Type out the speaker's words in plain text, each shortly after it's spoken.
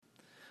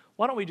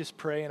Why don't we just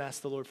pray and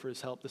ask the Lord for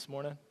his help this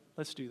morning?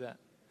 Let's do that.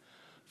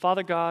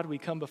 Father God, we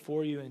come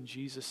before you in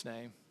Jesus'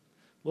 name.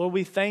 Lord,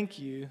 we thank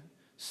you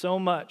so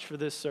much for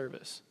this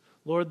service.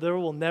 Lord, there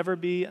will never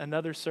be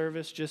another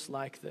service just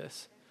like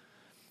this.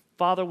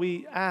 Father,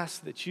 we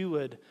ask that you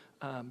would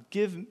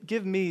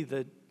give me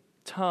the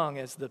tongue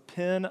as the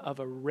pen of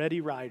a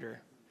ready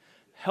writer.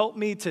 Help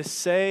me to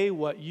say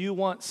what you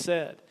want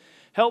said.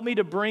 Help me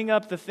to bring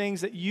up the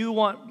things that you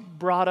want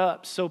brought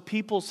up so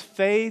people's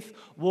faith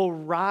will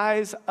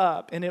rise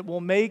up and it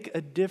will make a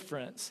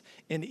difference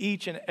in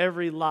each and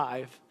every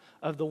life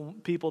of the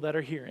people that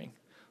are hearing.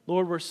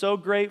 Lord, we're so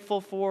grateful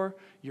for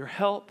your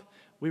help.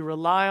 We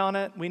rely on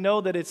it. We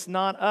know that it's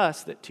not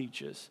us that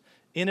teaches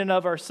in and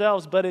of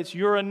ourselves, but it's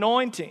your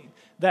anointing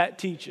that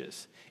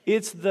teaches.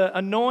 It's the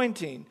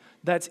anointing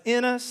that's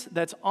in us,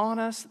 that's on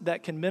us,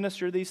 that can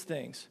minister these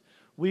things.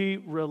 We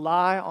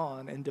rely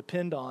on and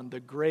depend on the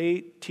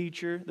great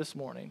teacher this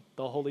morning,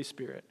 the Holy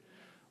Spirit.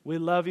 We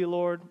love you,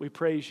 Lord. We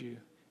praise you,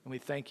 and we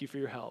thank you for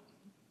your help.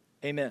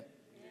 Amen.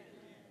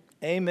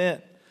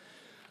 Amen.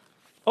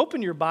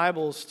 Open your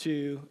Bibles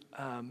to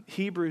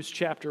Hebrews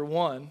chapter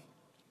 1.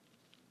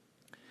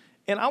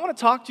 And I want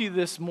to talk to you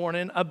this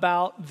morning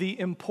about the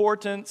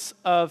importance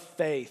of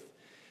faith.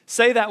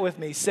 Say that with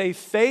me. Say,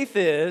 faith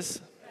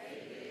is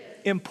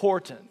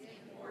important.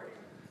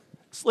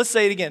 So let's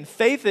say it again.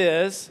 Faith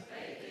is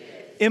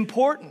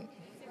important.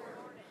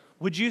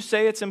 Would you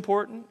say it's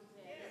important?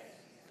 Yes.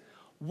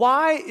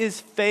 Why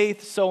is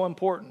faith so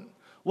important?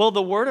 Well,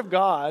 the Word of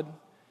God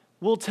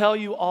will tell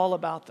you all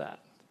about that.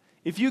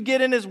 If you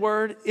get in His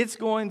Word, it's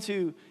going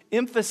to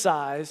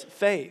emphasize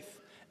faith.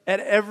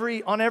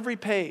 On every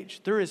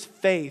page, there is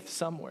faith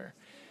somewhere.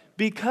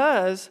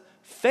 Because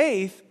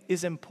faith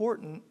is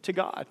important to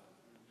God.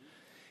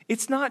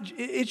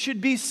 It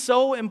should be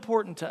so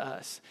important to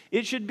us.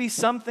 It should be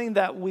something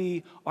that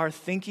we are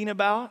thinking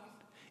about.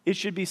 It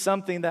should be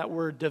something that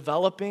we're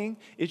developing.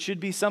 It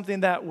should be something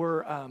that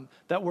we're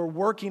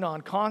working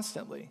on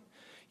constantly.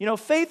 You know,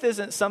 faith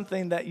isn't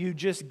something that you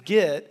just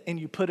get and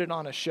you put it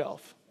on a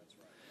shelf.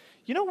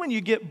 You know, when you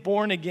get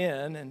born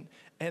again,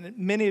 and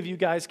many of you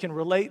guys can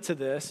relate to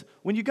this,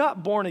 when you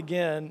got born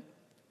again,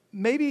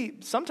 maybe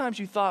sometimes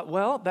you thought,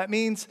 well, that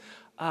means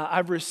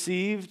I've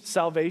received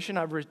salvation,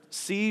 I've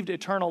received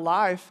eternal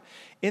life,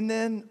 and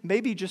then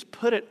maybe just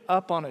put it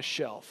up on a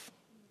shelf.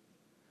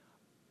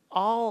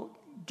 I'll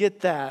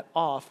get that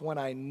off when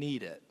I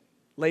need it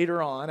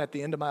later on at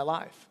the end of my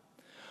life.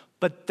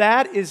 But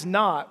that is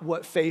not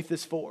what faith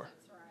is for.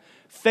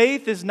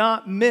 Faith is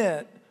not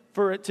meant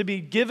for it to be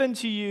given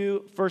to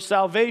you for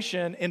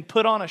salvation and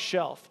put on a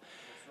shelf.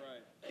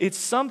 It's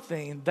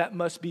something that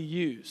must be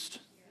used.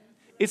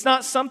 It's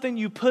not something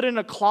you put in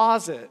a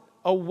closet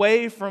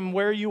away from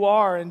where you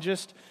are and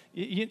just,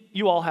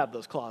 you all have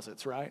those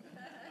closets, right?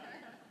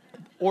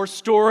 Or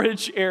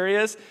storage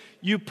areas.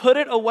 You put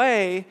it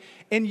away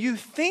and you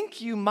think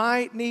you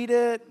might need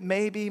it,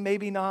 maybe,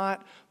 maybe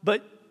not,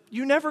 but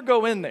you never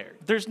go in there.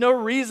 There's no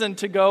reason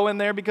to go in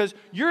there because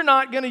you're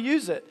not going to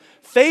use it.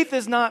 Faith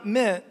is not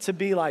meant to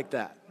be like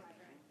that.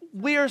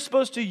 We are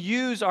supposed to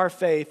use our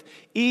faith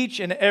each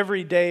and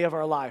every day of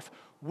our life.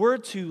 We're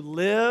to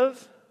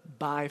live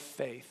by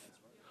faith.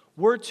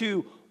 We're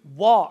to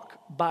walk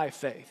by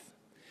faith.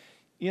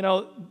 You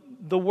know,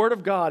 the Word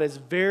of God is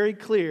very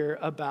clear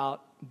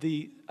about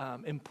the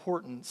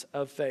importance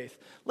of faith.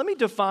 Let me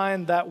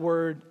define that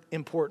word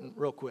important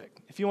real quick.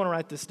 If you want to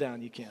write this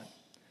down, you can.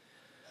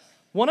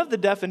 One of the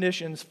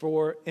definitions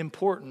for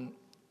important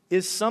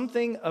is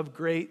something of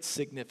great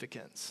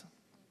significance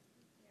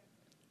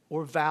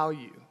or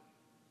value.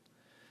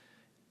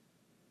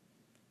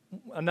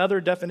 Another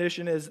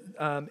definition is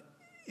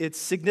its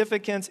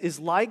significance is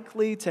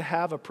likely to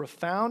have a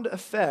profound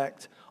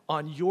effect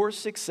on your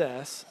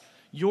success,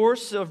 your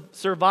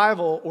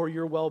survival, or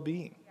your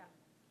well-being.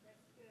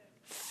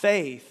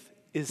 Faith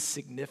is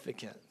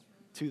significant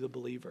to the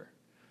believer.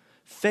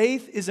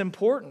 Faith is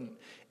important.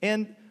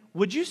 And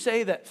would you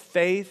say that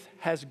faith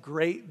has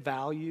great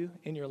value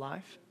in your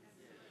life?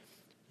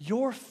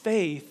 Your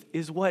faith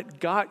is what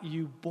got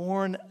you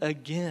born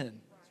again.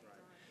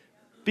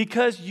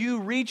 Because you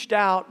reached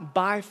out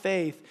by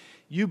faith,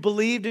 you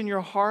believed in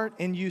your heart,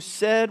 and you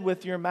said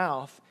with your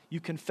mouth, you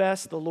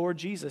confessed the Lord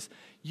Jesus.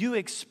 You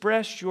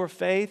expressed your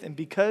faith, and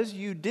because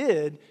you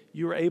did,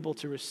 you were able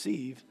to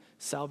receive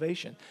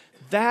salvation.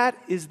 That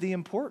is the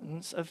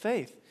importance of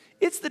faith.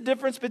 It's the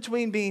difference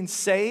between being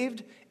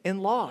saved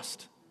and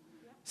lost.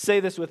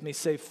 Say this with me.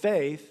 Say,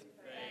 faith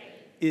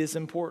is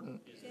important.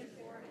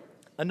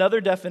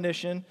 Another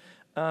definition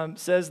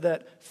says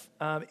that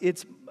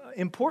it's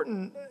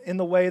important in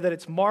the way that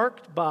it's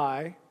marked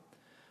by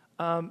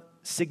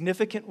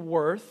significant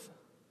worth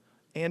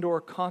and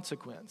or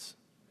consequence.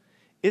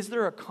 Is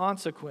there a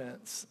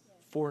consequence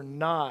for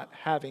not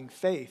having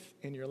faith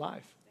in your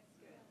life?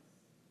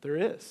 There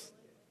is.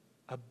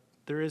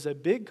 There is a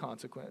big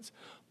consequence.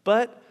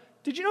 But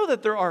did you know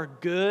that there are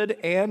good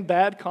and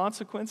bad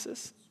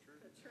consequences?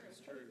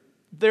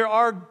 There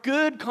are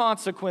good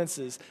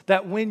consequences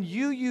that when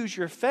you use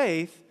your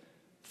faith,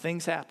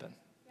 things happen.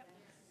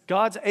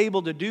 God's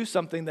able to do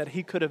something that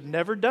he could have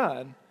never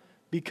done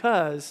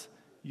because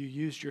you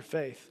used your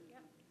faith.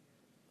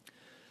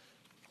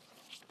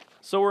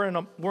 So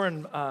we're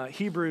in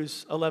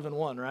Hebrews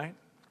 11:1, right?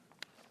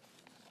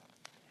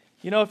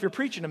 You know, if you're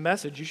preaching a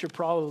message, you should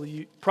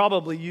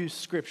probably use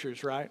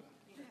scriptures, right?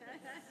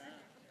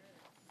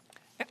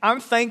 I'm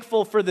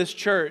thankful for this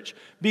church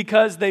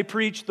because they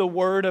preach the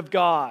Word of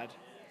God.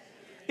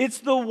 It's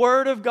the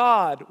Word of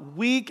God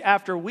week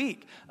after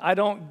week. I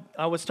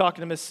was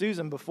talking to Miss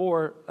Susan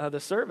before the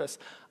service.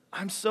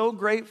 I'm so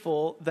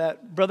grateful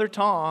that Brother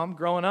Tom,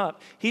 growing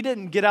up, he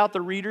didn't get out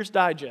the Reader's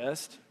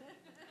Digest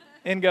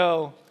and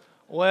go,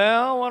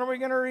 well, what are we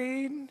going to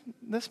read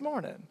this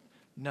morning?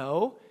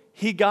 No,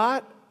 he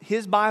got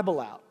his Bible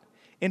out,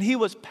 and he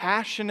was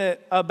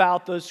passionate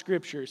about those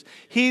scriptures.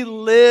 He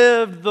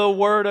lived the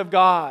Word of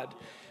God.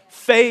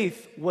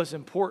 Faith was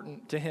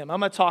important to him. I'm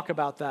going to talk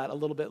about that a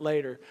little bit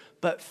later,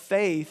 but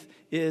faith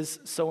is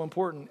so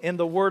important, and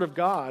the Word of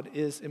God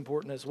is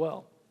important as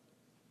well.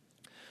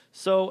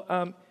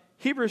 So,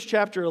 Hebrews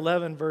chapter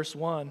 11, verse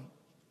 1.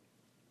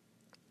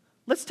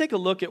 Let's take a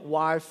look at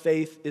why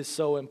faith is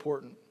so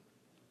important.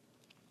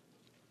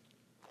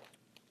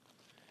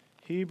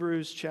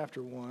 Hebrews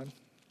chapter 1.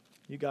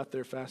 You got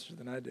there faster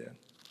than I did.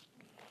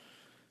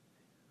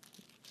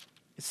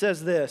 It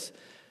says this,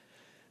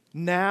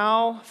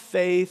 now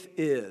faith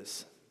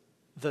is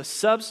the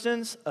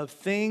substance of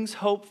things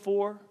hoped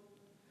for,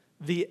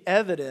 the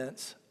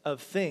evidence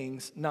of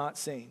things not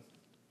seen.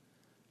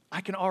 I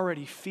can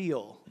already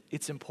feel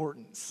its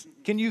importance.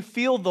 Can you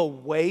feel the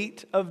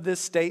weight of this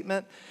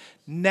statement?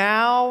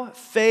 Now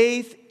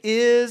faith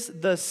is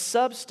the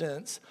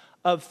substance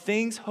of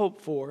things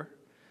hoped for,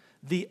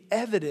 the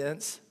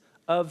evidence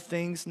of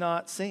things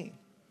not seen.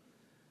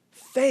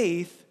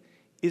 Faith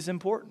is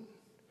important.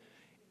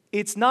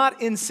 It's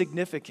not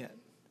insignificant.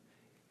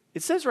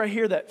 It says right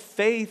here that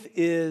faith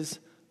is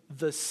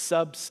the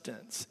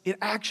substance. It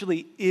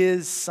actually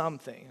is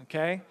something,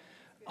 okay?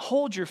 I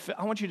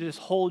want you to just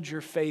hold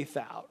your faith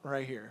out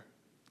right here,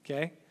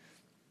 okay?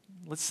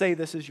 Let's say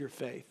this is your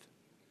faith.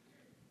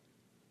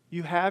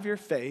 You have your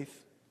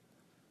faith,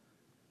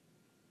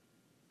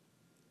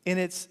 and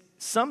it's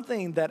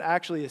something that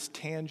actually is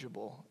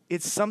tangible.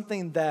 It's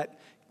something that,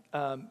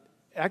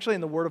 actually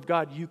in the Word of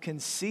God, you can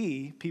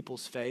see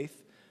people's faith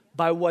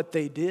by what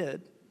they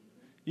did.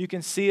 You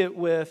can see it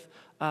with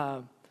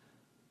the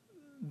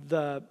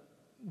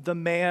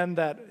man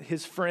that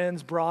his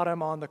friends brought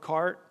him on the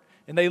cart,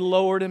 and they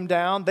lowered him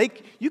down.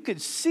 You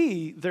could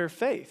see their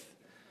faith.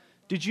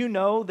 Did you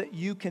know that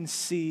you can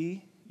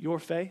see your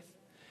faith?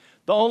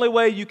 The only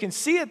way you can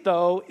see it,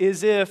 though,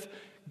 is if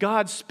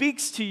God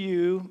speaks to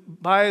you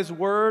by His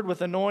Word with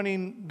the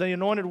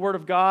anointed Word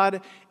of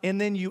God,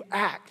 and then you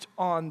act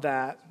on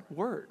that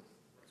Word.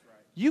 Right.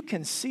 You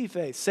can see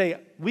faith. Say,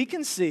 we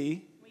can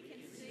see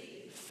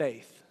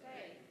faith.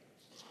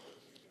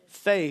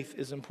 Faith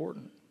is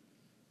important.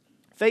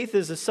 Faith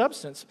is a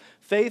substance.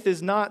 Faith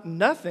is not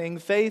nothing.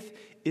 Faith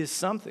is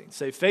something.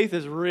 Say, faith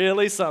is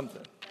really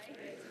something.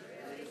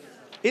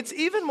 It's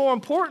even more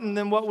important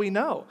than what we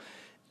know.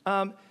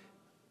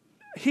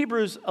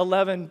 Hebrews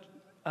 11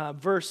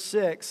 verse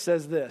 6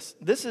 says this.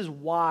 This is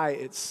why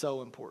it's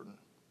so important.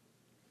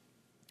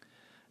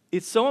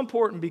 It's so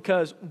important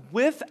because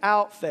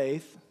without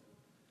faith,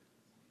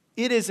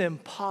 it is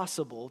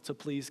impossible to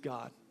please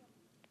God.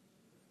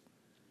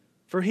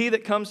 For he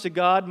that comes to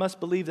God must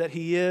believe that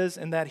He is,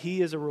 and that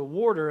He is a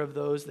rewarder of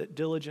those that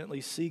diligently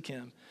seek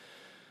Him.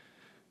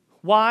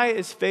 Why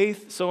is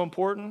faith so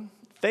important?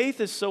 Faith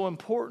is so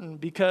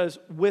important because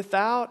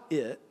without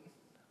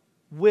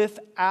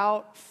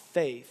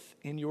faith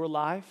in your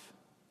life,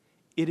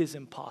 it is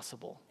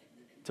impossible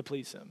to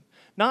please Him.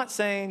 Not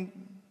saying,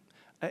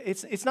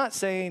 it's not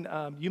saying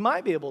you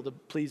might be able to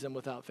please Him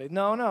without faith.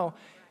 No.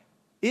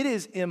 It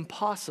is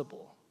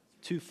impossible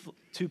to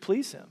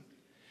please Him.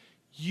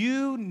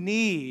 You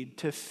need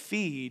to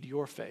feed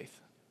your faith.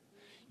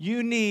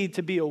 You need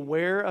to be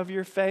aware of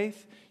your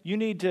faith. You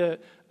need to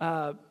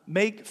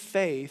make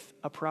faith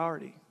a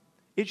priority.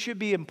 It should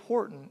be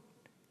important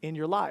in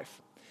your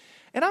life.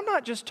 And I'm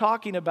not just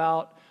talking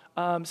about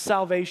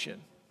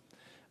salvation.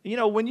 You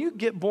know, when you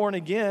get born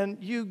again,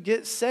 you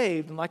get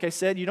saved. And like I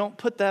said, you don't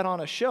put that on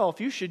a shelf.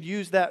 You should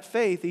use that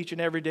faith each and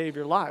every day of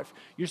your life.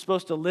 You're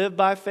supposed to live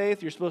by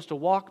faith. You're supposed to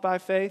walk by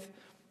faith.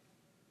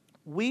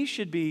 We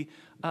should be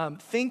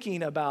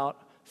thinking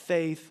about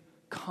faith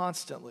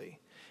constantly.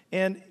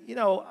 And, you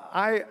know,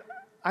 I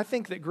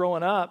think that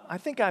growing up, I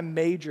think I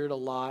majored a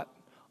lot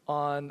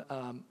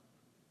on,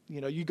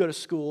 you go to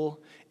school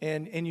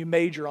and you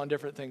major on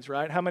different things,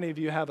 right? How many of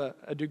you have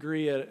a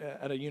degree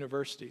at a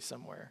university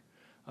somewhere?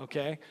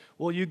 Okay.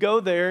 Well, you go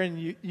there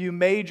and you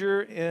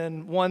major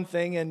in one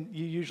thing and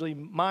you usually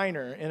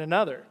minor in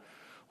another.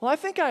 Well, I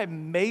think I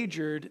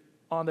majored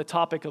on the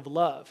topic of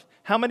love.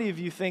 How many of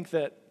you think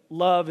that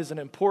love is an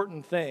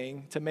important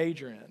thing to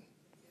major in?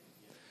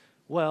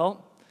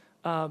 Well,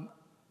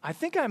 I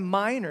think I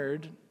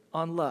minored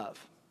on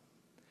love.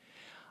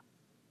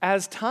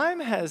 As time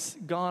has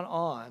gone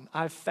on,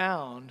 I've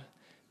found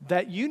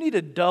that you need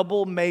a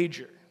double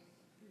major.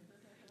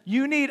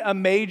 You need a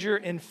major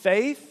in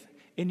faith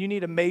and you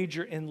need a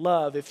major in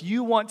love if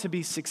you want to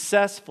be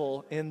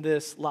successful in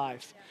this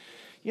life.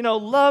 You know,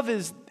 love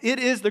is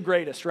the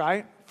greatest,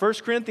 right? 1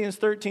 Corinthians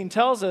 13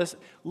 tells us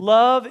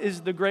love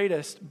is the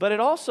greatest, but it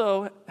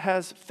also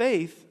has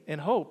faith and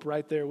hope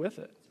right there with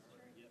it.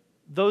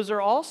 Those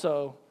are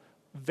also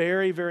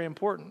very, very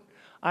important.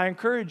 I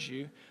encourage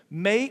you,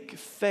 make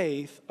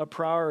faith a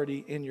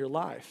priority in your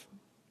life.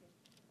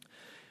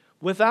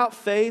 Without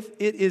faith,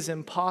 it is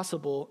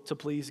impossible to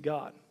please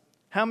God.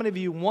 How many of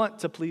you want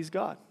to please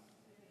God?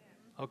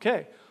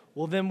 Okay,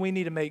 well then we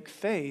need to make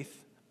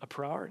faith a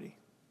priority.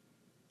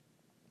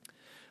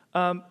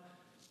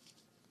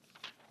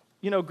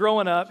 You know,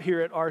 growing up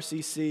here at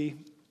RCC,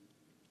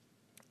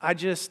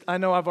 I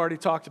know I've already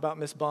talked about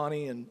Miss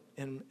Bonnie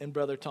and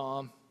Brother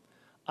Tom.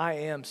 I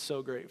am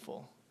so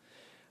grateful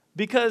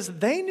because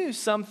they knew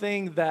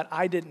something that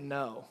I didn't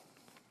know.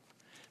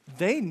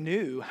 They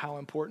knew how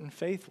important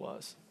faith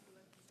was.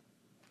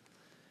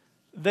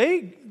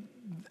 They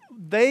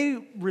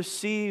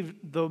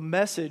received the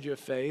message of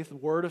faith,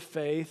 word of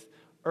faith,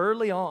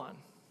 early on,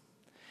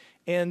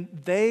 and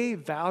they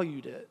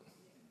valued it,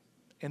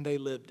 and they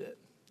lived it.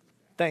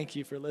 Thank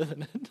you for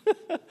living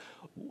it.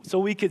 So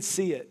we could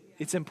see it.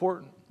 It's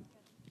important.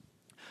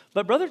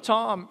 But Brother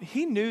Tom,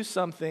 he knew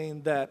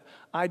something that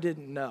I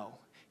didn't know.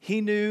 He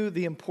knew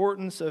the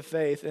importance of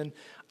faith. And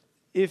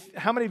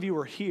how many of you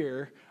were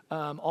here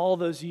all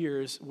those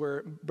years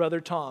where Brother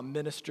Tom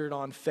ministered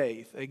on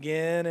faith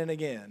again and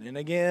again and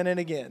again and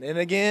again and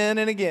again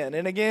and again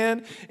and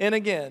again and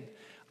again?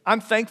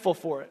 I'm thankful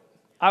for it.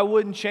 I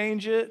wouldn't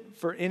change it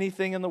for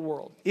anything in the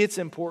world. It's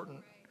important.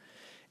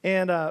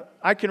 And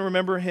I can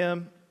remember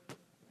him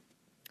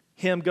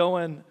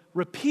going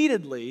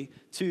repeatedly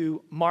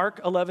to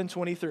Mark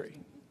 11:23.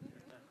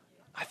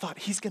 I thought,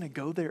 he's going to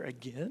go there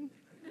again?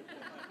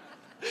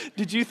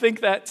 Did you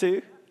think that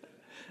too?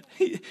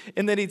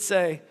 And then he'd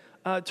say,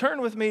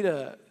 turn with me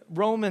to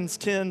Romans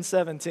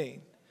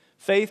 10:17.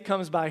 Faith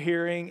comes by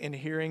hearing, and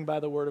hearing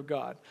by the word of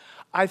God.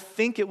 I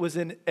think it was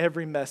in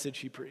every message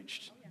he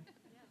preached.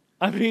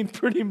 I mean,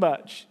 pretty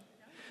much.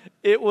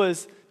 It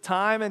was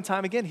time and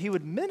time again. He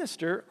would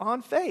minister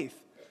on faith.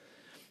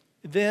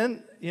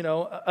 Then, you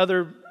know,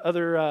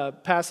 other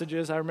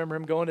passages, I remember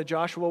him going to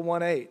Joshua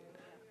 1:8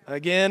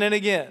 again and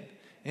again.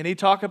 And he'd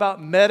talk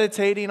about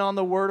meditating on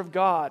the word of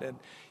God. And,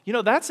 you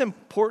know, that's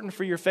important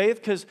for your faith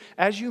because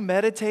as you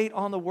meditate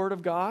on the word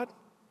of God,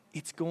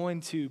 it's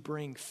going to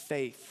bring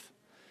faith.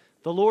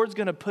 The Lord's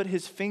going to put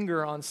his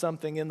finger on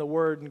something in the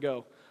word and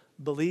go,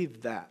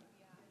 believe that.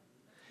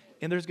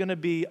 And there's going to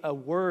be a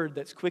word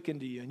that's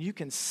quickened to you. And you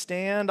can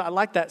stand. I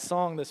like that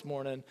song this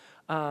morning.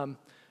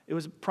 It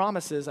was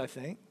Promises, I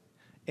think.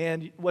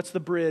 And what's the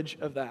bridge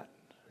of that?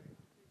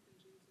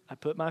 I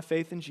put my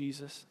faith in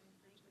Jesus,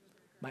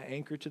 my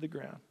anchor to the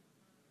ground.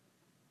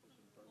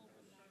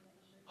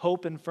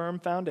 Hope and firm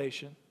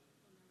foundation.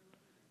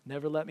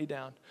 Never let me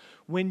down.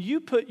 When you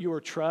put your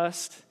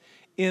trust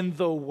in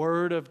the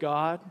Word of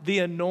God, the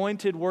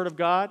anointed Word of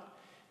God,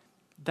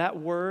 that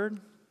Word,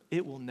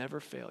 it will never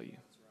fail you.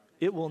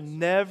 It will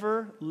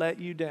never let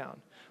you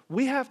down.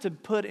 We have to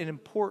put an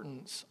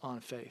importance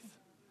on faith.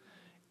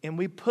 And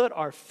we put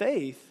our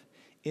faith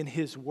in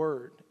His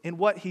Word, in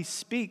what He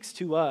speaks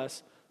to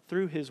us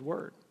through His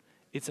Word.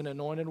 It's an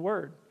anointed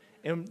Word.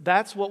 And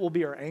that's what will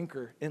be our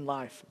anchor in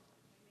life.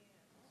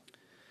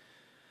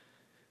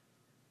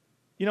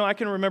 You know, I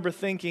can remember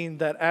thinking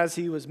that as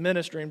he was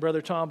ministering,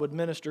 Brother Tom would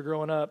minister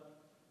growing up.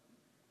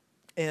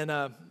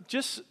 And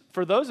just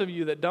for those of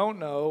you that don't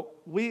know,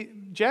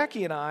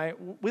 Jackie and I,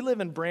 we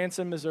live in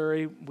Branson,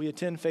 Missouri. We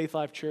attend Faith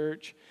Life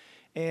Church.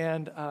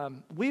 And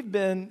we've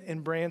been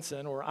in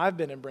Branson, or I've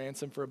been in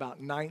Branson for about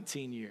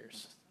 19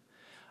 years.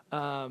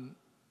 Time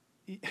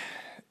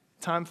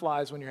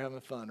flies when you're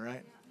having fun,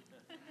 right?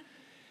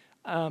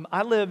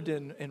 I lived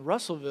in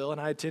Russellville,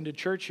 and I attended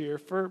church here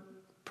for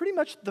pretty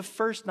much the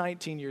first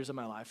 19 years of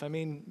my life. I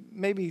mean,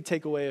 maybe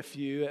take away a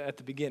few at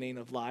the beginning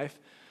of life,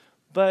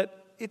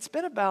 but it's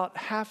been about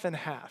half and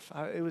half.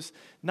 It was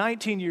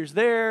 19 years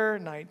there,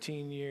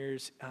 19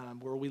 years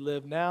where we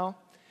live now.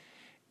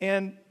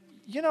 And,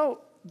 you know,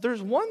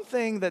 there's one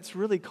thing that's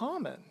really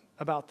common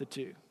about the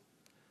two.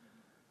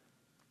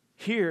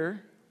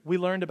 Here, we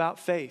learned about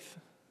faith.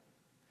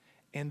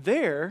 And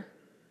there,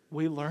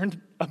 we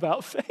learned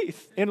about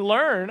faith and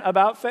learn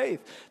about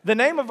faith. The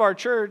name of our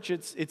church,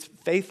 it's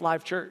Faith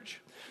Life Church.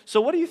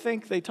 So what do you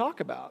think they talk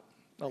about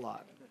a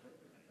lot?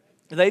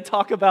 They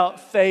talk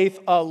about faith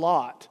a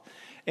lot.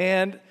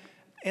 And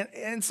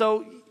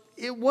so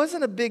it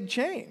wasn't a big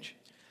change.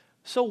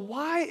 So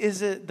why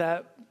is it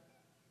that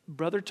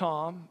Brother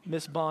Tom,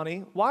 Miss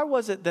Bonnie, why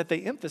was it that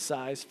they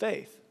emphasized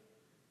faith?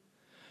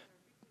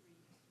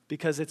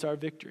 Because it's our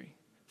victory.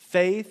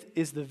 Faith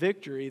is the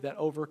victory that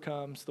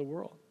overcomes the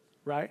world.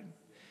 Right?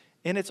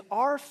 And it's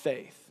our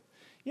faith.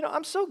 You know,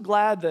 I'm so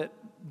glad that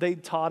they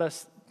taught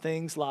us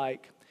things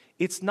like,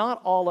 it's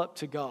not all up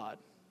to God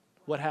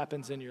what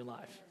happens in your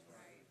life.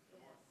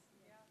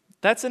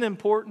 That's an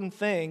important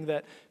thing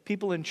that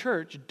people in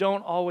church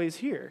don't always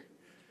hear.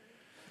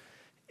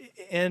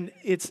 And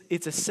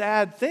it's a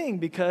sad thing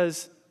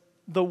because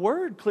the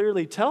Word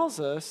clearly tells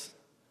us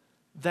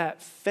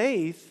that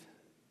faith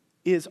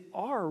is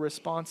our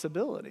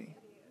responsibility.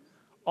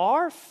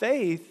 Our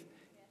faith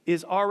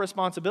is our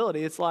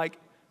responsibility. It's like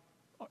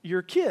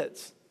your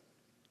kids.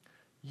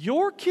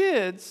 Your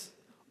kids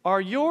are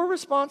your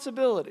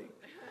responsibility.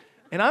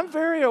 And I'm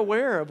very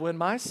aware of when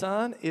my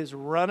son is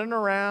running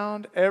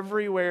around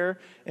everywhere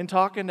and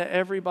talking to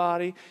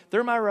everybody.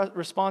 They're my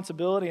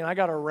responsibility, and I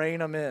got to rein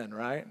them in,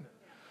 right?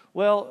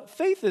 Well,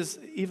 faith is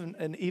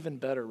an even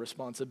better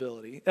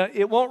responsibility.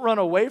 It won't run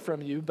away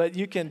from you, but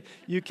you can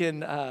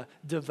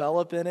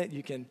develop in it.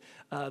 You can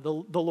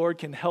the Lord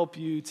can help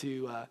you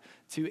to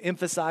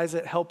emphasize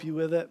it, help you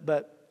with it.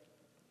 But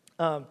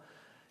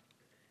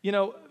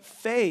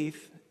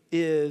faith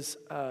is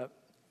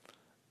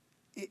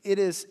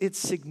it's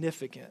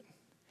significant,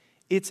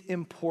 it's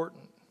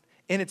important,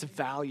 and it's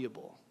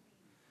valuable.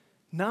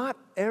 Not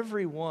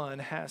everyone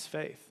has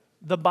faith.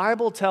 The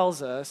Bible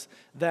tells us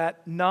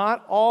that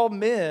not all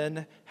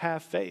men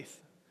have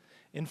faith.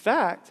 In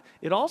fact,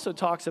 it also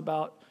talks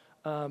about,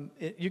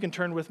 you can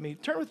turn with me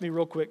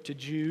real quick to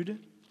Jude,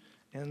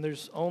 and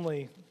there's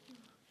only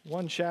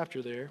one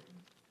chapter there.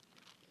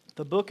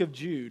 The book of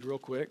Jude, real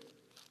quick.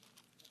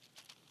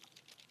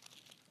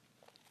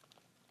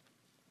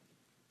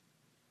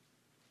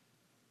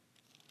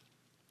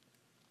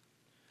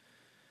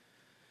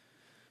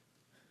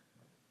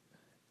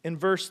 In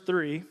verse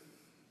 3,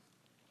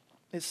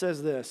 it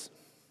says this,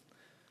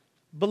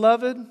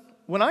 "Beloved,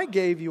 when I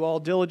gave you all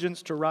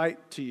diligence to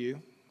write to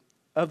you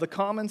of the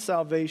common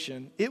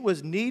salvation, it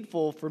was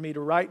needful for me to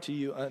write to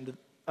you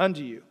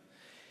unto you."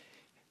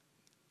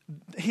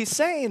 He's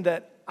saying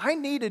that I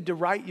needed to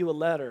write you a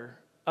letter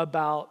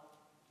about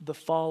the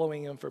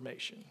following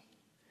information.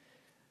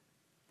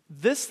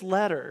 This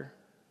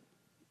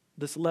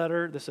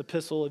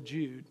epistle of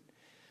Jude,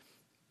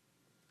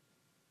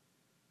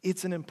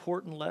 it's an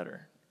important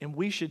letter, and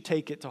we should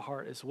take it to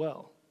heart as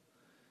well.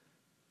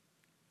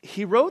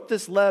 He wrote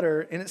this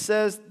letter, and it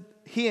says,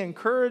 he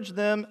encouraged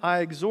them, "I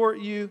exhort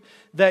you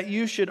that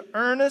you should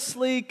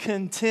earnestly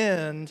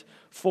contend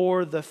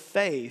for the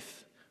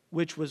faith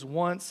which was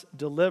once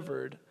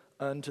delivered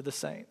unto the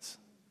saints."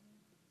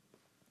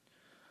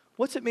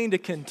 What's it mean to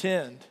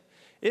contend?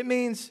 It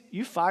means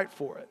you fight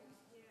for it.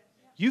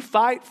 You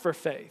fight for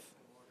faith.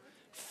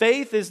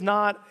 Faith is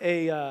not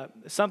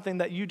something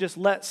that you just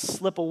let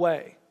slip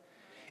away.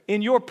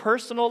 In your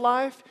personal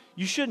life,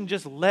 you shouldn't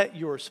just let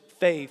your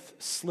faith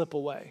slip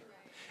away,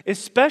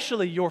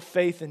 especially your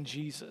faith in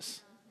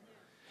Jesus.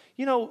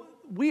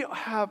 We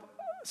have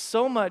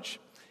so much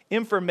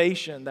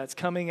information that's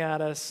coming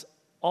at us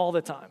all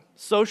the time.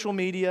 Social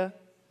media,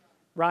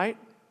 right?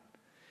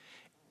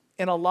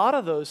 And a lot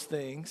of those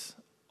things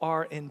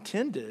are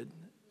intended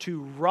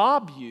to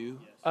rob you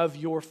of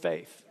your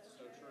faith.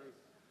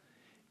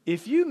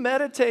 If you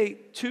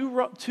meditate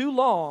too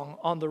long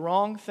on the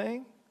wrong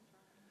thing,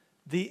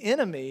 the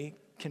enemy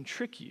can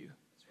trick you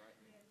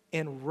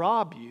and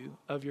rob you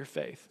of your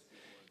faith.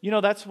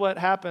 That's what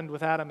happened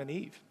with Adam and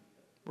Eve,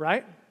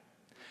 right?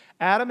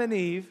 Adam and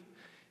Eve,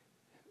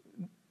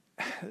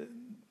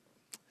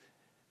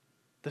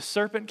 the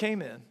serpent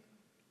came in,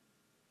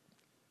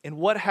 and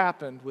what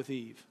happened with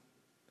Eve?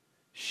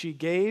 She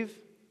gave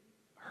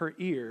her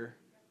ear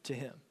to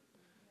him.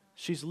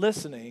 She's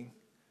listening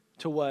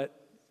to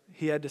what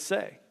he had to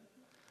say.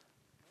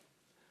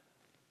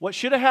 What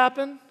should have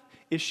happened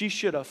is she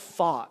should have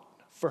fought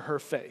for her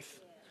faith.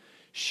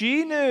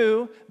 She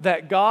knew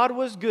that God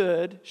was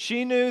good.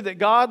 She knew that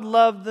God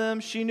loved them.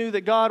 She knew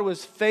that God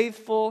was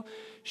faithful.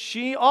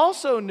 She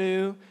also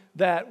knew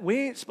that we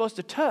ain't supposed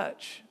to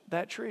touch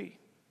that tree.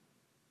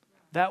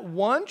 That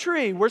one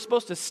tree, we're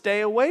supposed to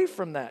stay away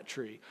from that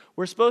tree.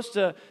 We're supposed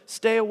to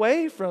stay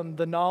away from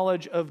the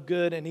knowledge of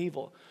good and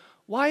evil.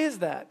 Why is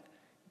that?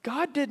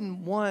 God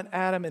didn't want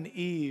Adam and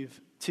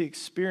Eve to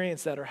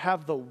experience that or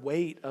have the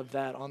weight of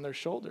that on their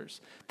shoulders.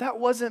 That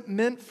wasn't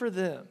meant for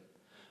them.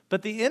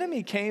 But the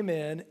enemy came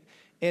in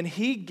and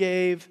he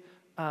gave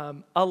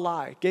a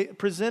lie,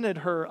 presented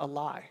her a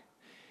lie.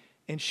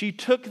 And she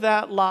took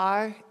that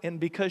lie, and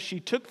because she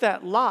took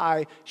that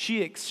lie,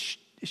 she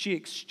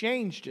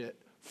exchanged it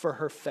for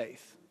her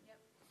faith.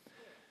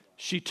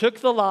 She took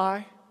the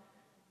lie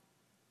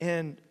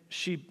and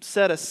she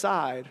set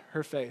aside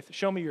her faith.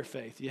 Show me your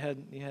faith. You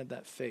had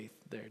that faith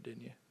there,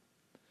 didn't you?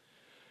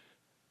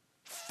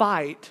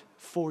 Fight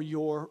for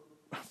your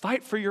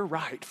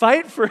right.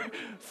 Fight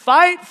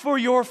for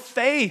your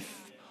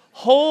faith.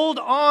 Hold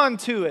on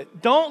to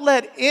it. Don't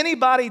let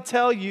anybody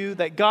tell you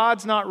that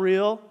God's not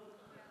real.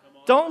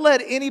 Don't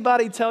let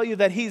anybody tell you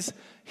that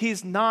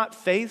He's not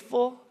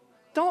faithful.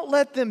 Don't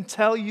let them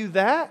tell you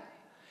that.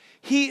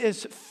 He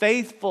is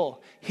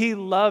faithful. He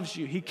loves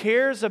you. He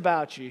cares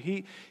about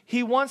you.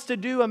 He wants to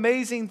do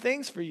amazing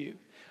things for you.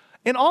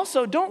 And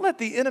also, don't let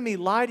the enemy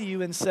lie to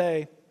you and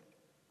say,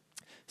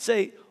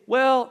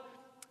 well,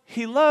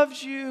 he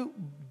loves you,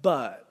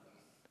 but,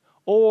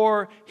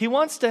 or he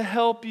wants to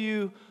help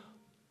you,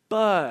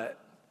 but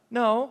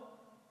no,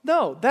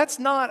 that's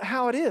not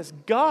how it is.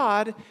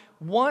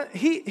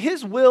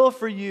 His will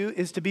for you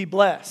is to be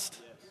blessed.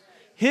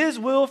 His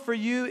will for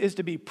you is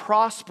to be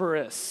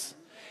prosperous.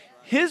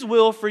 His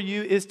will for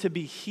you is to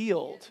be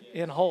healed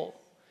and whole.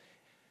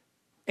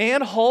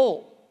 And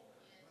whole.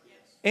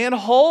 And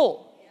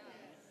whole.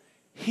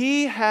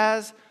 He's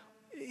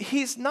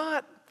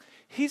not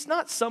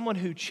someone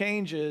who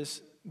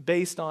changes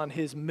based on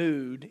his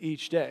mood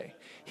each day.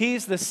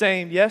 He's the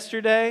same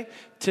yesterday,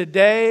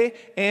 today,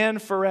 and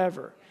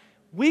forever.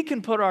 We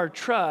can put our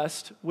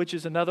trust, which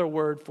is another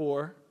word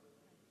for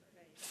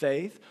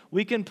faith.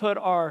 We can put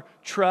our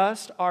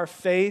trust, our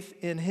faith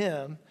in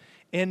him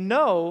and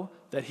know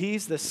that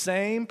he's the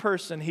same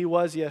person he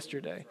was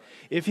yesterday.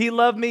 If he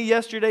loved me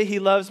yesterday, he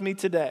loves me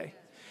today.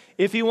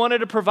 If he wanted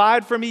to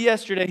provide for me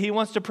yesterday, he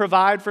wants to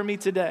provide for me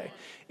today.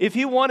 If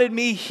he wanted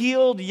me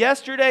healed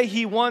yesterday,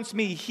 he wants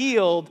me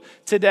healed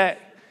today.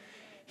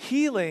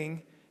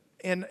 Healing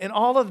and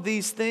all of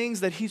these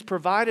things that he's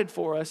provided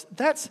for us,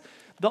 that's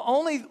the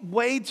only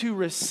way to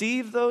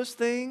receive those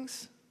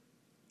things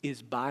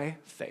is by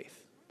faith.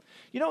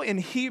 You know, in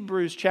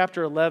Hebrews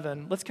chapter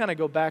 11, let's kind of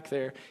go back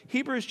there.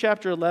 Hebrews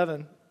chapter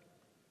 11,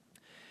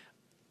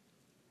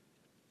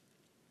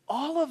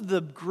 all of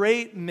the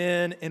great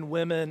men and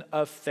women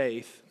of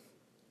faith,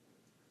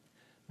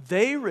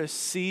 they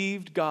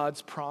received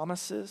God's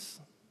promises.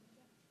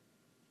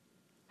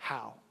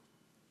 How?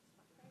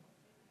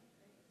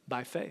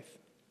 By faith.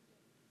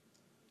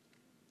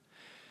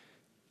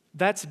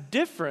 That's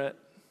different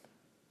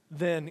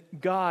than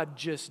God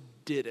just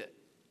did it.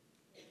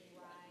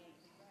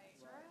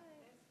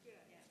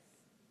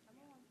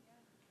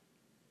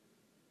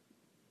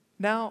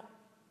 Now,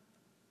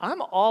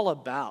 I'm all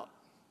about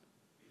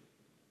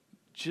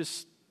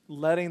just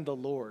letting the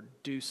Lord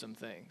do some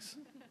things,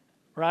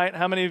 right?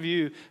 How many of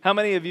you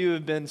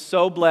have been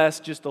so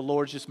blessed just the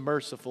Lord's just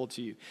merciful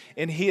to you,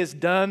 and he has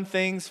done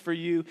things for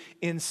you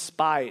in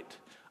spite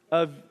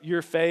of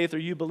your faith or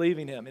you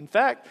believing him? In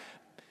fact,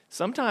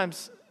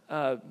 sometimes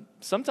a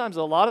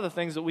lot of the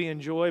things that we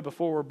enjoy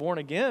before we're born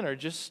again are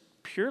just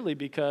purely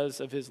because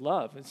of his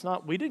love.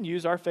 We didn't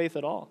use our faith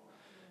at all.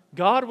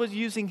 God was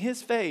using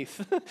his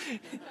faith.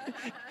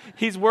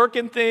 He's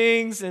working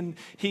things and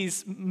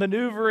he's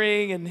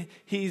maneuvering and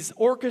he's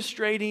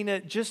orchestrating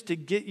it just to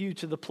get you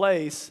to the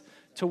place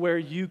to where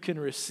you can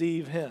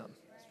receive him.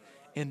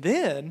 And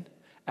then,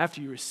 after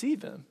you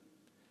receive him,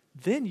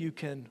 then you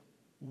can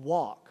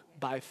walk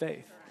by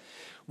faith.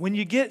 When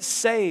you get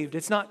saved,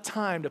 it's not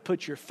time to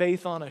put your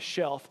faith on a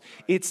shelf.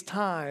 It's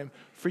time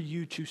for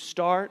you to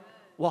start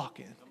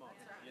walking.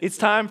 It's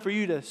time for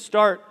you to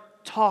start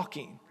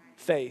talking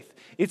faith.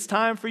 It's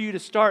time for you to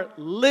start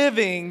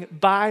living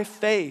by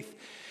faith.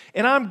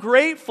 And I'm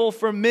grateful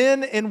for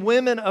men and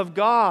women of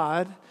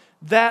God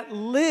that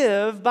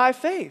live by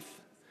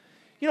faith.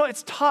 You know,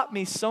 it's taught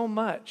me so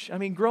much. I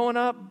mean, growing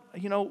up,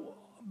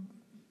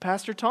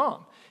 Pastor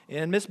Tom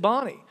and Miss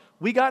Bonnie,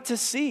 we got to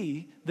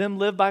see them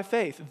live by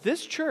faith.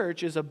 This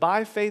church is a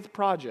by faith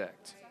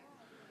project.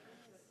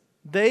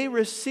 They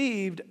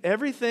received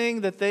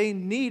everything that they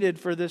needed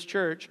for this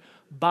church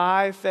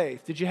by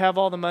faith. Did you have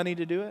all the money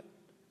to do it?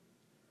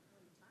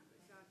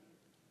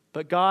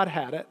 But God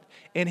had it,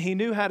 and he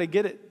knew how to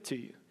get it to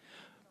you.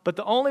 But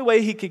the only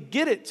way he could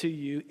get it to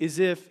you is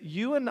if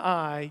you and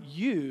I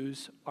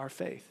use our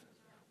faith.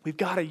 We've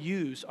got to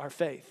use our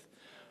faith.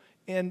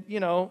 And,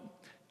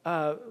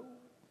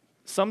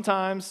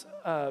 sometimes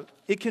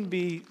it can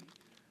be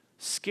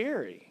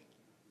scary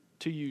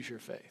to use your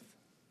faith,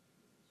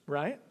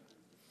 right?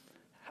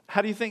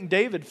 How do you think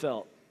David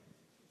felt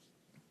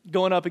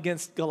going up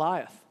against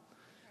Goliath?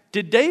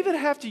 Did David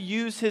have to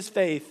use his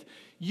faith?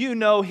 You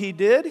know he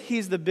did.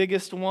 He's the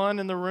biggest one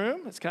in the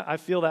room. I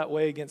feel that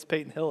way against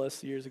Peyton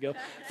Hillis years ago.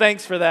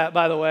 Thanks for that,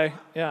 by the way.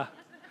 Yeah.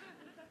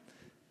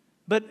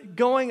 But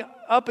going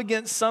up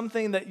against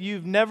something that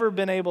you've never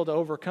been able to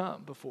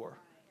overcome before,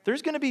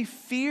 there's going to be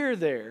fear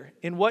there.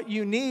 And what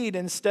you need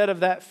instead of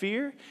that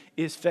fear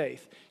is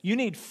faith. You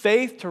need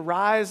faith to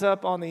rise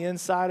up on the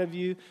inside of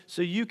you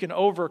so you can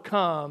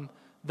overcome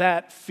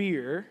that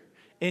fear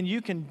and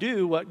you can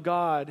do what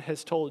God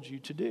has told you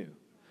to do.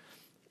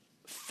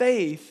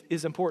 Faith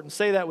is important.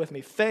 Say that with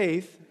me.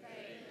 Faith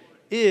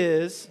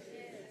is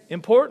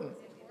important.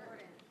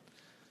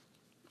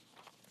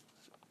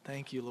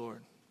 Thank you,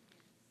 Lord.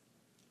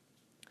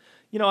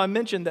 I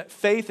mentioned that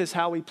faith is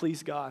how we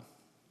please God.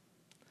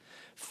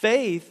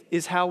 Faith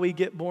is how we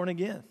get born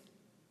again.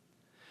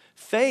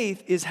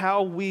 Faith is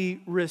how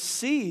we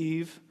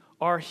receive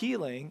our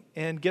healing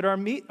and get our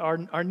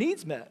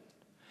needs met.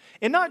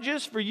 And not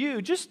just for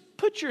you, just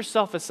put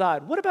yourself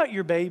aside. What about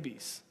your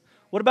babies?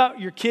 What about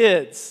your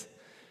kids?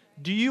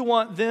 Do you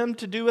want them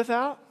to do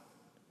without?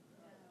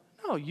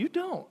 No, you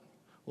don't.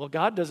 Well,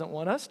 God doesn't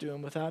want us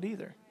doing without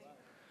either.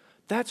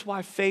 That's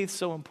why faith's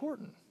so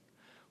important.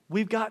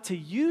 We've got to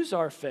use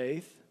our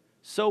faith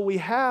so we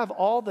have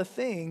all the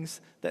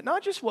things that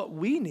not just what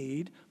we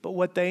need, but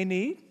what they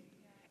need,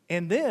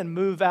 and then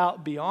move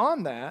out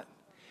beyond that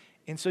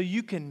And so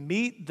you can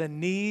meet the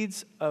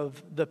needs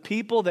of the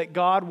people that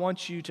God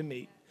wants you to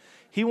meet.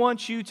 He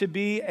wants you to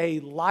be a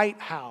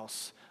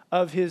lighthouse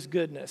of His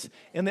goodness.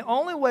 And the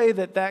only way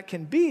that that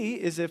can be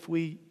is if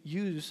we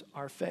use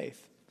our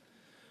faith.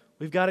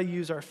 We've got to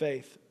use our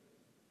faith.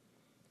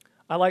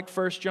 I like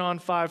 1 John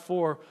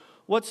 5:4.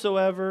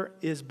 Whatsoever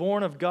is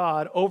born of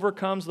God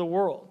overcomes the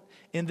world.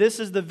 And this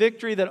is the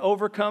victory that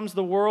overcomes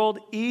the world,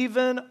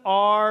 even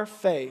our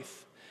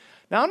faith.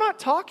 Now, I'm not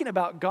talking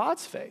about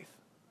God's faith.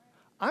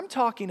 I'm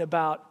talking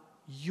about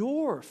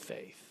your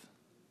faith.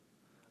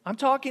 I'm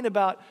talking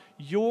about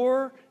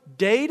your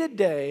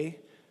day-to-day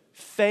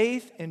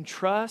faith and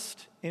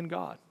trust in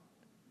God.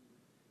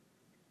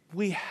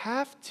 We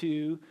have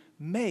to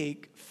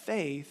make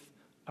faith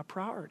a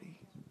priority.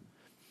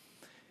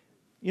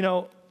 You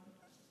know,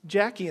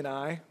 Jackie and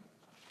I,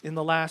 in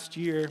the last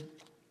year,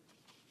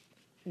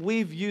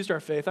 we've used our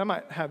faith. I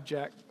might have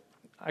Jack,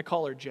 I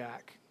call her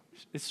Jack.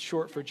 It's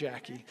short for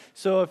Jackie.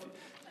 So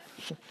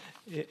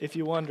if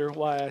you wonder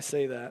why I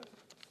say that.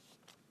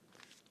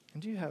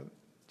 And do you have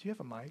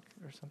a mic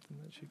or something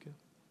that you could?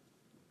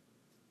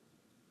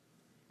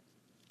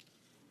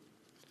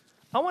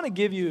 I want to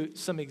give you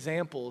some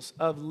examples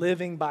of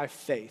living by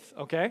faith,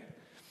 okay?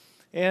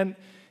 And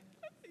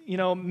you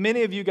know,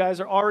 many of you guys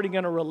are already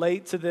going to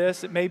relate to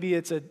this. Maybe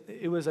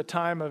it was a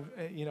time of,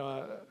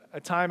 a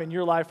time in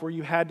your life where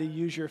you had to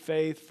use your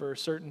faith for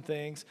certain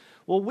things.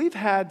 Well, we've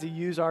had to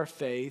use our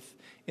faith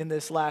in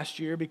this last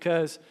year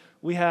because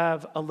we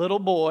have a little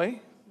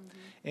boy,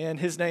 and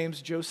his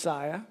name's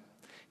Josiah.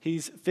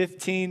 He's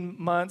 15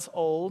 months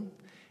old.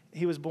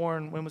 He was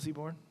born, when was he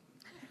born?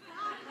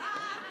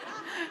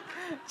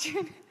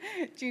 June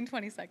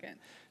 22nd.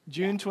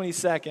 June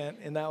 22nd,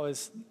 and that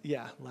was,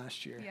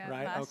 last year,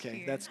 right? Last okay,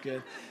 year. That's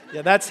good.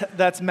 Yeah,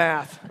 that's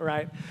math,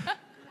 right?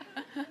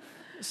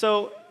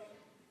 So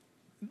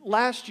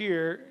last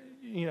year,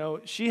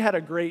 she had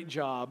a great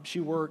job.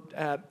 She worked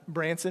at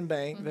Branson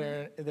Bank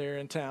there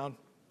in town,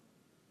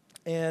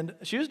 and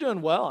she was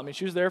doing well. I mean,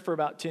 she was there for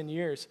about 10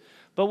 years.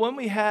 But when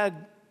we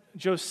had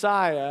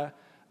Josiah,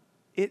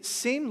 it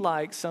seemed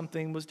like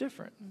something was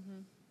different.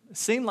 It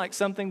seemed like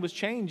something was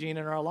changing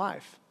in our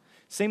life.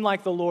 Seemed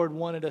like the Lord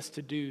wanted us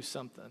to do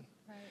something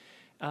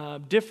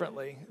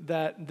differently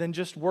than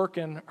just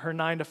working her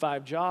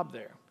 9-to-5 job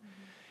there.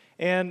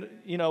 And,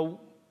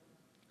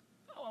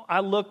 I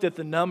looked at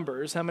the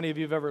numbers. How many of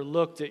you have ever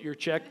looked at your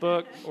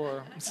checkbook?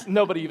 Or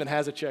nobody even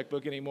has a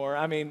checkbook anymore.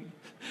 I mean,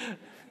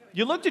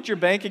 you looked at your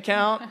bank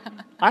account.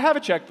 I have a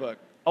checkbook.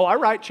 Oh, I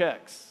write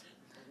checks.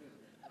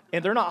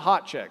 And they're not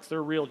hot checks.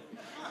 They're real.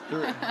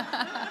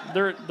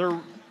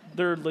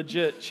 They're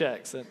legit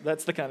checks.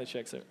 That's the kind of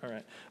checks. All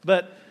right.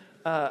 But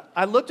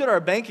I looked at our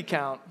bank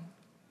account,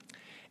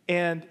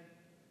 and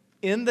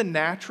in the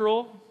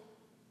natural,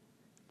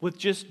 with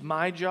just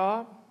my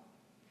job,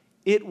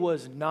 it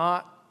was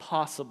not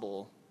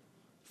possible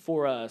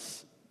for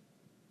us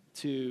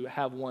to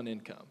have one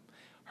income.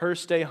 Her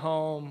stay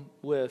home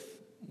with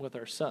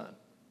our son.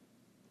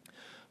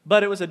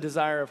 But it was a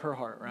desire of her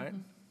heart, right?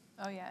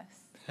 Oh, yes.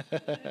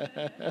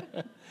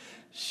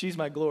 She's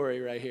my glory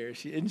right here.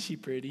 Isn't she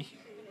pretty?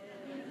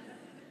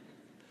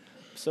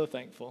 So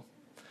thankful.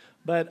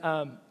 But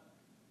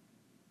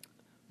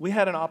we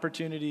had an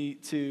opportunity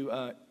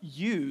to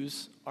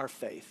use our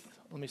faith.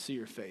 Let me see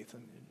your faith.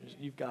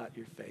 You've got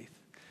your faith.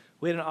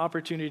 We had an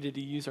opportunity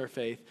to use our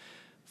faith.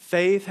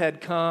 Faith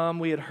had come.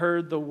 We had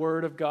heard the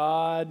word of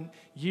God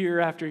year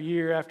after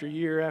year after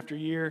year after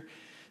year.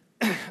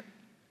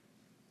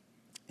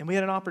 And we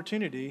had an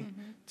opportunity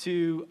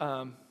to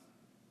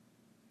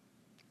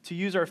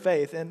use our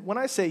faith. And when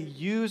I say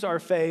use our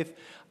faith,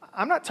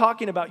 I'm not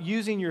talking about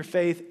using your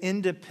faith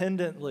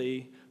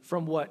independently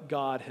from what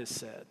God has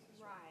said.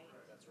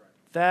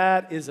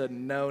 That is a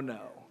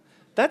no-no.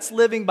 That's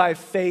living by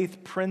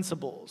faith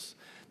principles.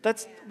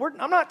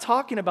 I'm not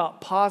talking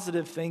about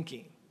positive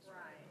thinking.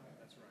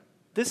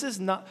 This is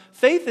not,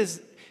 faith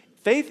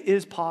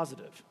is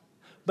positive.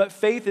 But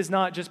faith is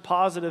not just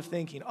positive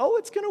thinking. Oh,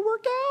 it's going to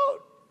work out.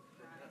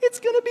 It's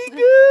going to be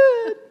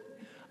good.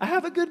 I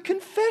have a good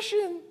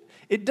confession.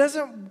 It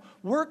doesn't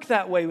work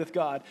that way with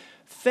God.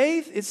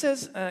 Faith, it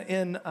says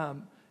in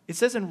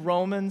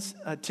Romans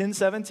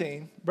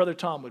 10:17. Brother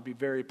Tom would be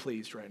very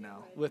pleased right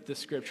now with this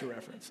scripture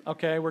reference.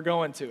 Okay, we're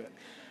going to it.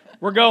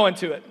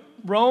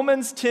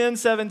 Romans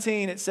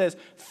 10:17, it says,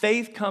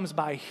 faith comes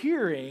by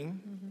hearing.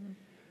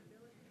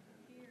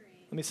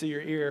 Let me see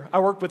your ear. I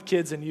work with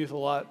kids and youth a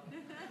lot.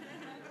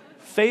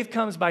 Faith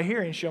comes by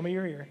hearing. Show me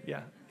your ear.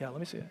 Yeah, let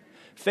me see it.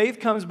 Faith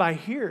comes by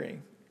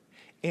hearing,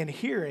 and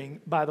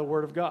hearing by the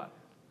word of God.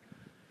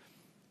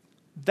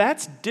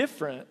 That's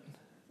different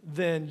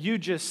than you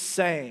just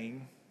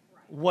saying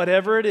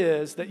whatever it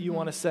is that you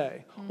want to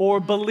say, or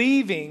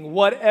believing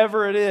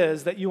whatever it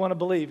is that you want to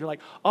believe. You're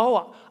like,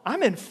 oh,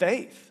 I'm in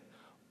faith.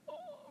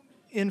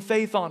 In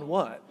faith on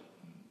what?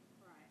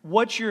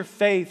 What's your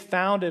faith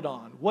founded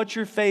on? What's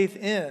your faith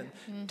in?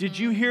 Did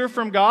you hear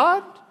from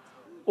God?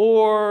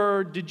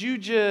 Or did you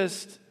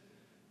just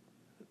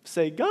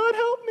say, God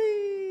help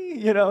me?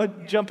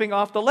 jumping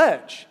off the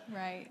ledge.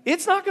 Right.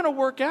 It's not going to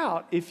work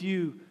out if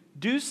you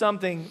do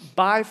something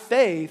by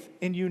faith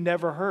and you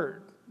never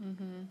heard.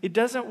 It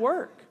doesn't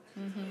work.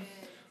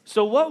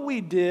 So what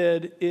we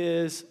did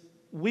is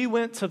we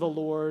went to the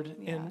Lord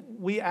and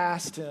we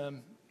asked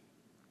him,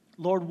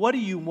 Lord, what do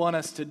you want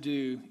us to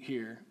do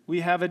here?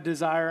 We have a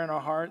desire in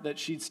our heart that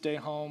she'd stay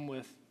home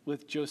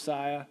with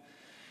Josiah.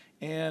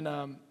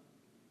 And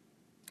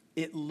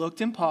it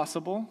looked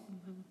impossible.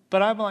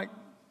 But I'm like,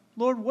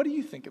 Lord, what do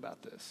you think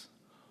about this?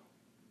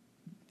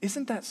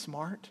 Isn't that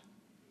smart?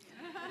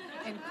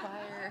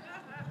 Inquire.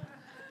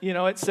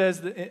 It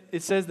says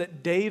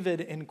that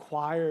David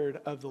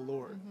inquired of the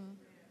Lord.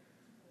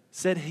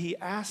 Said he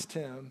asked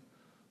him,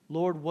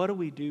 Lord, what do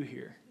we do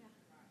here?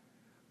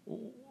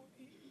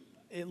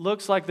 It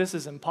looks like this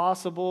is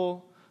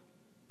impossible,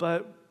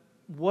 but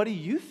what do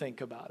you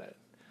think about it?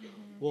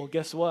 Well,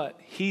 guess what?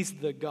 He's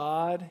the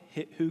God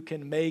who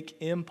can make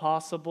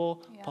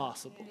impossible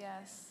possible.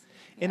 Yes.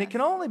 And it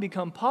can only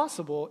become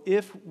possible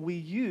if we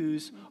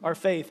use our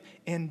faith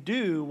and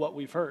do what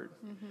we've heard.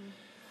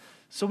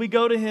 So we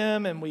go to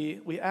him and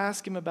we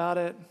ask him about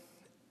it,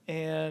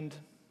 and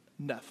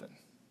nothing.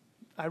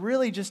 I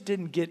really just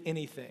didn't get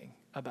anything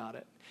about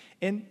it.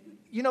 And,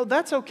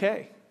 that's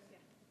okay.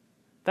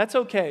 That's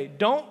okay.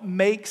 Don't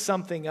make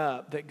something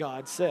up that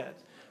God said.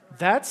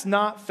 That's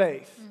not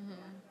faith.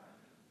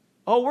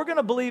 Oh, we're going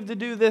to believe to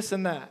do this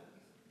and that.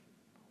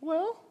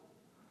 Well,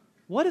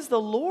 what does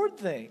the Lord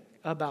think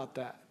about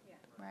that?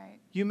 Right.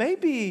 You may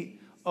be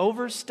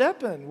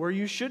overstepping where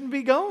you shouldn't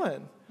be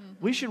going.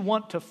 We should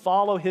want to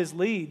follow his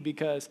lead,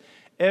 because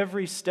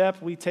every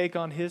step we take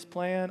on his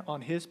plan,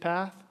 on his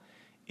path,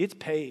 it's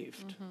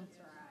paved.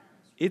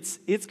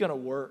 It's going to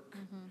work.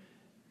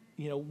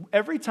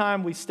 Every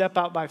time we step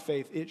out by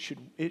faith, it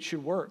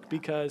should work,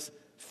 because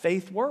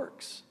faith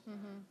works.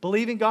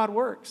 Believing God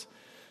works.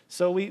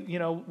 So we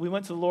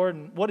went to the Lord,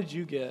 and what did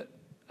you get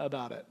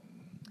about it?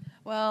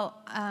 Well,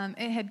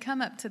 it had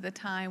come up to the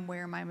time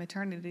where my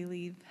maternity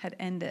leave had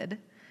ended.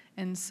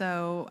 And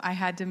so I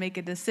had to make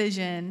a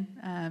decision.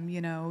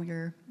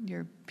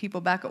 Your people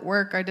back at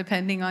work are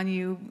depending on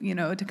you,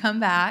 to come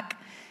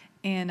back.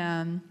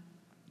 And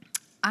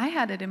I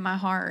had it in my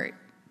heart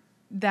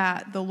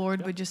that the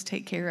Lord would just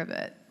take care of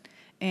it.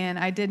 And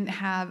I didn't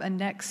have a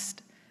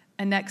next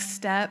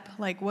step,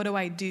 like, what do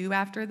I do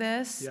after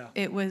this? Yeah.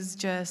 It was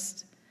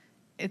just,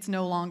 it's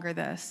no longer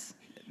this.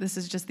 This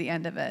is just the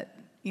end of it,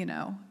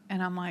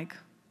 And I'm like,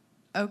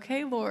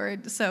 okay,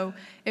 Lord. So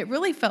it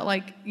really felt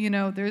like,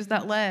 there's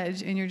that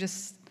ledge and you're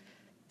just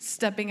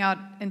stepping out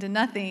into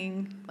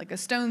nothing. Like a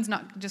stone's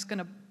not just going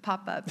to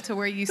pop up to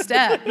where you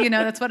step.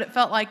 That's what it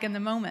felt like in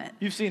the moment.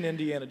 You've seen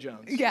Indiana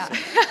Jones. Yeah.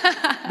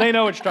 So they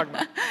know what you're talking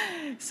about.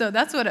 So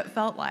that's what it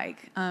felt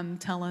like,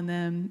 telling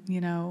them,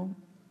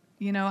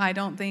 I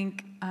don't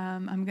think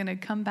I'm going to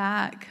come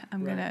back.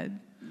 I'm going to.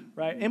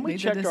 Right. And we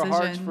checked our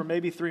hearts for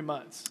maybe 3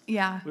 months.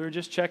 Yeah. We were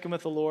just checking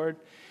with the Lord.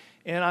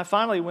 And I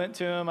finally went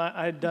to him.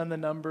 I had done the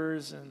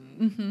numbers,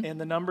 and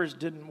the numbers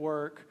didn't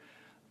work.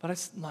 But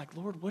I'm like,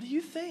 Lord, what do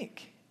you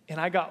think? And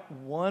I got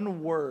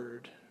one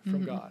word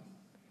from God.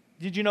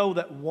 Did you know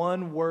that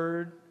one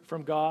word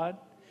from God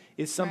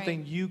is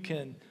something you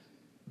can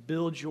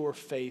build your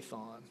faith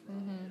on?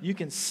 You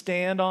can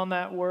stand on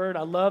that word.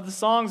 I love the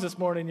songs this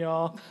morning,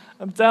 y'all.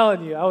 I'm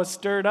telling you, I was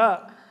stirred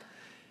up.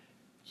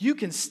 You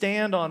can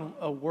stand on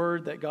a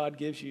word that God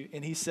gives you.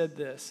 And he said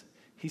this.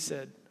 He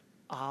said,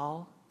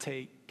 I'll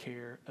take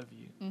care of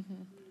you.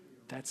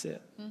 That's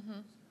it.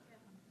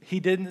 He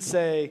didn't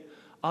say,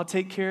 I'll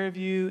take care of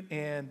you,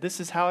 and this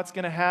is how it's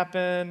going to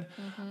happen.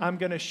 I'm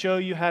going to show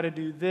you how to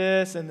do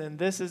this, and then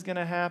this is going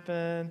to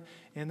happen,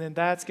 and then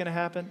that's going to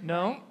happen.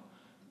 No. Right.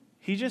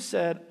 He just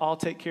said, I'll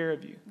take care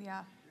of you.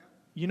 Yeah.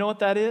 You know what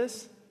that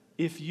is?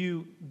 If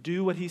you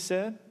do what he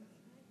said,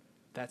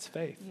 that's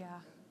faith. Yeah.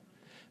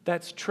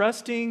 That's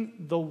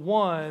trusting the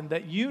one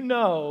that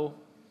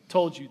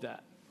told you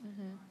that.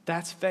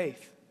 That's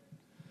faith.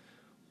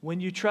 When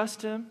you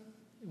trust him,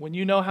 when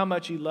you know how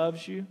much he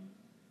loves you,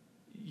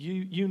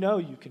 you know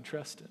you can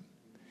trust him.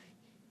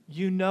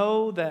 You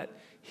know that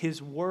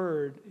his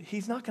word,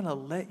 he's not going to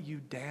let you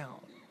down.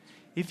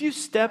 If you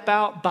step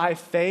out by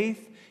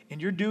faith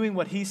and you're doing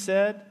what he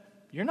said,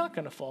 you're not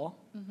going to fall.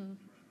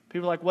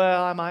 People are like,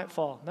 well, I might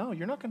fall. No,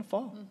 you're not going to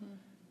fall.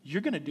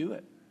 You're going to do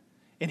it.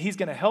 And he's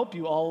going to help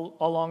you all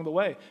along the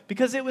way,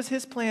 because it was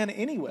his plan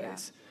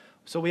anyways.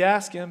 So we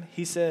ask him.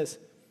 He says,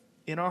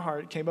 in our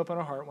heart, it came up in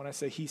our heart when I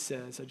say he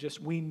says,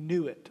 we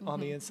knew it on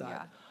the inside.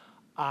 Yeah.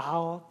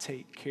 I'll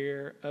take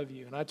care of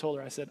you. And I told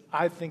her, I said,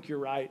 I think you're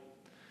right.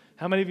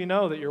 How many of you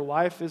know that your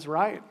wife is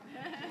right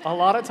a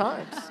lot of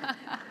times?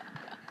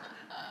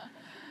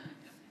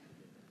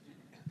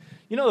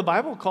 The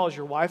Bible calls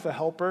your wife a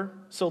helper,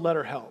 so let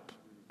her help.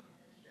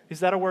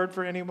 Is that a word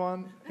for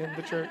anyone in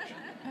the church?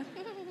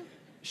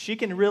 She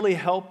can really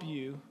help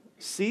you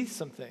see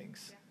some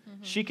things.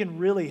 She can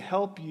really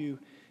help you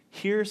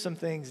hear some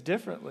things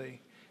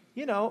differently.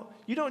 You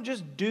don't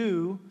just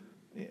do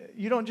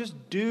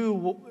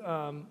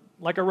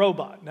like a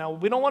robot. Now,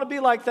 we don't want to be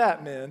like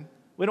that, men.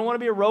 We don't want to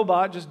be a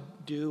robot, just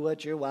do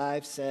what your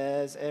wife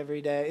says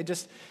every day.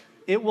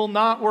 It will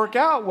not work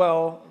out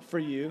well for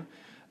you.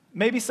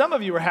 Maybe some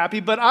of you are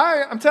happy, but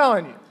I'm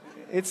telling you,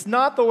 it's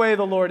not the way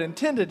the Lord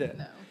intended it.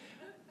 No.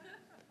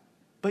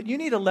 But you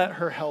need to let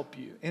her help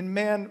you. And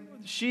man,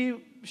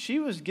 she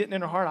was getting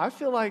in her heart, I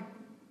feel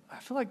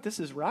like this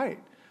is right.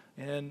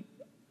 And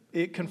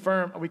we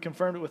confirmed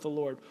it with the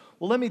Lord.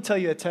 Well, let me tell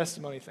you a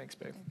testimony. Thanks,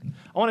 babe.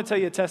 I want to tell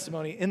you a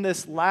testimony. In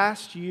this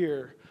last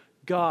year,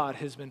 God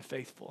has been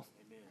faithful.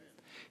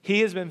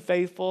 He has been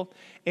faithful,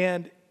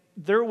 and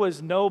there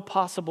was no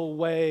possible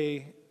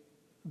way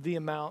the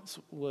amounts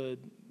would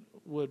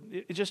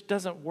it just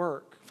doesn't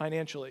work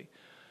financially.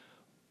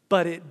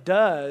 But it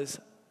does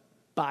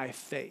by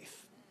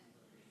faith.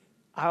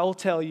 I'll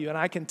tell you, and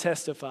I can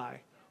testify,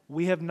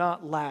 we have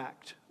not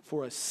lacked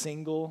for a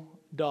single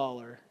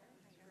dollar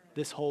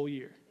this whole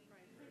year.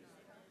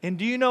 And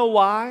do you know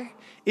why?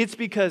 It's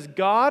because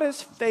God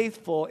is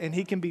faithful and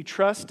He can be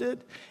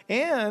trusted,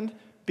 and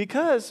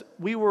because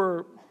we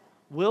were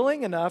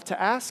willing enough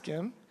to ask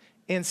Him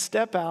and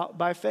step out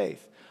by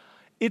faith.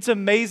 It's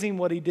amazing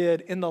what He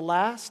did. In the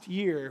last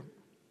year,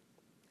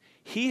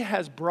 He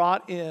has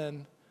brought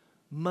in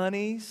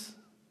monies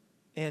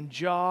and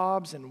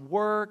jobs and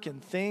work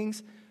and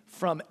things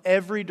from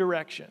every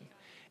direction.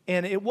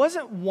 And it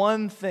wasn't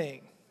one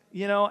thing,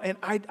 and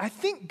I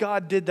think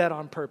God did that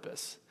on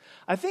purpose.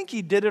 I think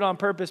He did it on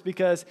purpose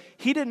because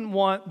He didn't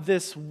want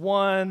this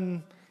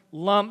one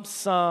lump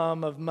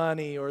sum of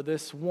money or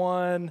this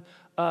one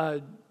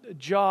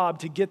job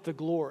to get the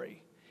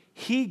glory.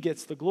 He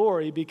gets the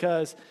glory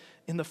because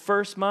in the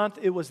first month,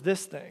 it was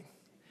this thing.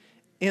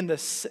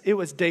 It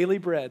was daily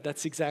bread.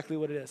 That's exactly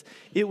what it is.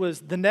 It was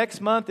the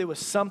next month, it was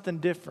something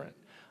different.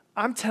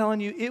 I'm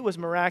telling you, it was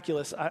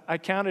miraculous. I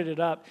counted it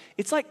up.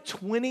 It's like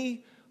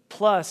 20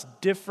 plus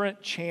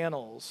different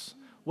channels,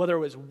 whether it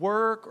was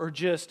work or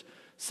just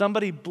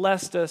somebody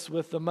blessed us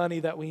with the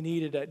money that we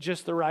needed at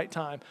just the right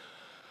time.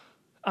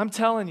 I'm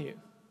telling you,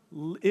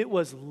 it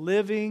was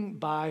living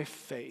by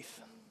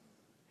faith.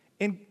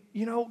 And,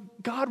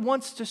 God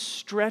wants to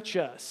stretch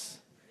us.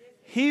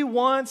 He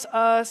wants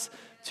us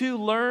to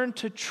learn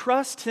to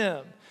trust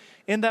Him.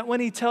 And that when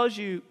He tells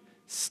you,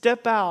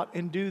 step out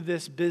and do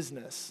this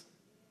business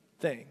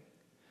thing,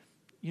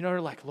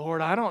 you're like,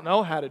 Lord, I don't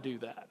know how to do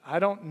that. I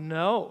don't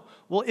know.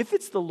 Well, if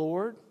it's the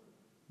Lord,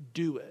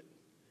 do it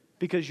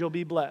because you'll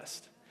be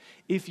blessed.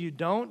 If you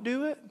don't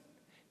do it,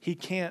 He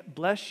can't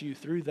bless you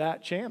through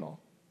that channel.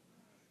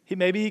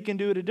 Maybe He can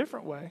do it a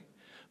different way.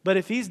 But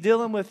if He's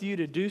dealing with you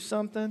to do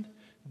something,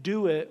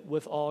 do it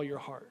with all your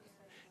heart.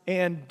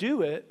 And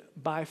do it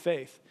by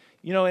faith.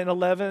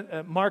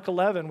 In Mark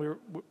 11,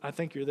 I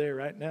think you're there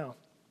right now.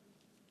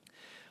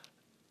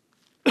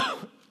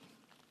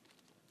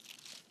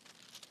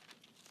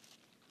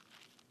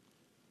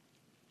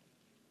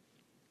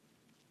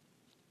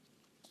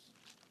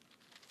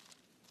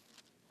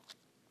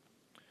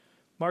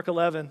 Mark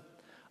 11.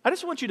 I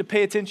just want you to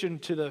pay attention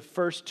to the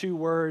first two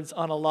words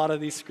on a lot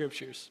of these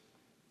scriptures.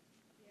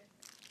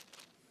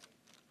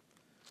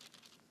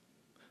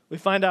 We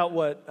find out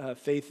what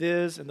faith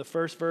is in the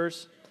first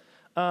verse.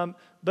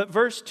 But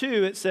verse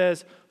 2, it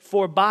says,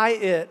 for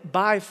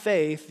by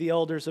faith, the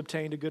elders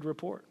obtained a good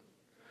report.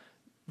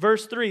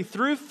 Verse 3,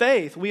 through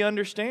faith, we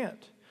understand.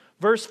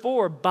 Verse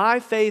 4, by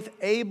faith,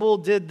 Abel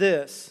did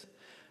this.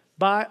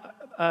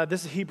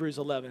 This is Hebrews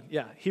 11.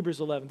 Yeah, Hebrews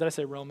 11. Did I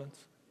say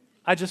Romans?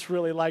 I just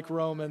really like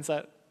Romans.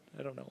 I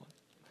don't know.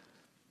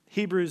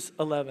 Hebrews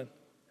 11.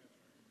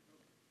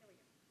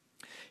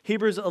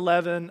 Hebrews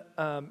 11,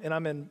 and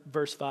I'm in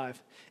verse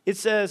 5. It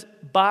says,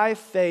 by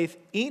faith,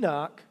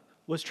 Enoch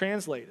was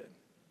translated.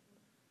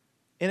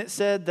 And it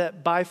said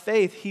that by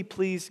faith, he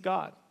pleased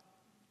God.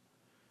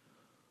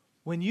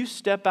 When you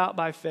step out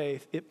by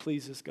faith, it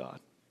pleases God.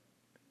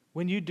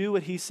 When you do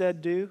what He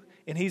said do,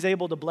 and He's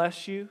able to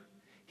bless you,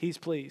 He's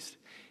pleased.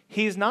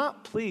 He's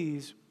not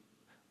pleased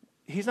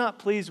when He's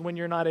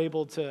not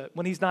able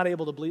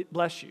to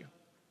bless you,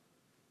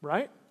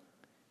 right?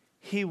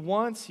 He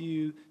wants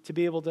you to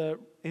be able to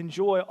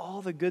enjoy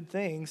all the good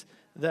things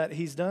that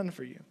He's done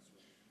for you.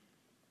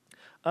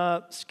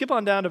 Skip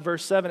on down to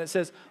verse 7. It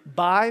says,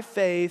 by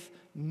faith,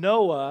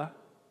 Noah,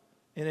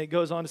 and it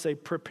goes on to say,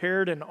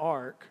 prepared an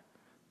ark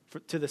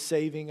to the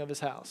saving of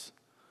his house.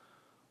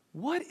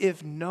 What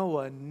if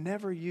Noah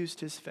never used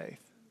his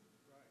faith?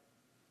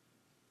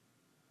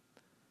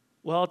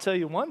 Well, I'll tell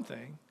you one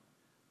thing.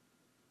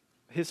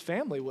 His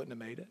family wouldn't have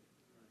made it.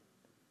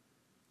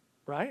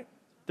 Right?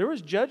 There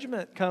was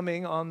judgment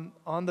coming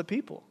on the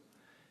people.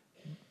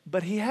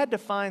 But he had to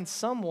find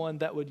someone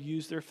that would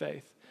use their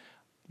faith.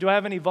 Do I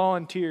have any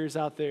volunteers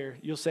out there?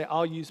 You'll say,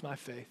 I'll use my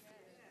faith.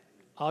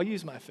 I'll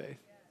use my faith.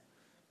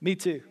 Me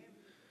too.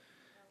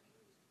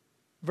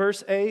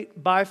 Verse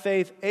 8, by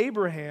faith,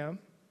 Abraham,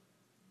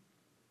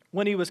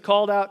 when he was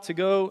called out to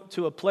go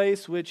to a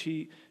place which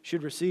he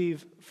should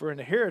receive for an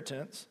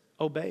inheritance,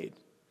 obeyed.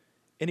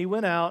 And he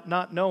went out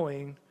not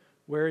knowing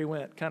where he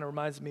went. Kind of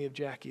reminds me of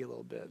Jackie a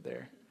little bit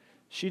there.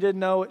 She didn't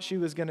know what she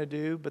was going to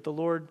do, but the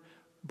Lord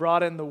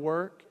brought in the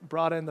work,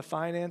 brought in the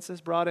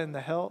finances, brought in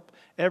the help.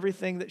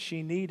 Everything that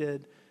she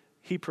needed,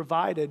 he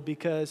provided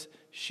because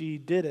she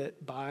did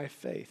it by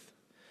faith.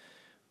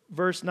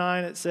 Verse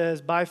 9, it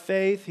says, by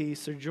faith he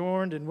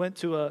sojourned and went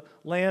to a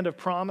land of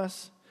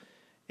promise.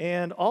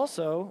 And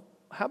also,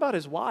 how about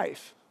his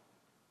wife?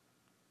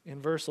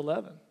 In verse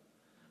 11.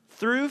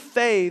 Through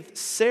faith,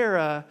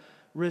 Sarah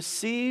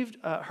received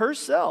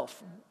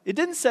herself. It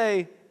didn't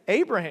say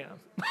Abraham.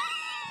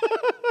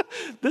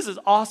 This is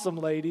awesome,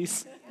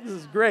 ladies. This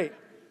is great.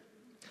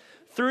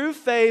 Through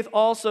faith,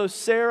 also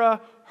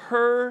Sarah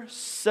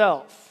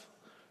herself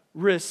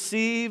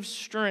received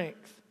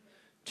strength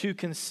to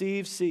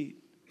conceive seed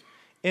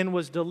and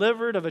was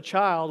delivered of a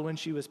child when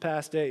she was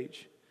past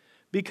age,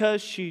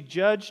 because she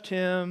judged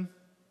him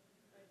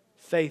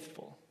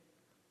faithful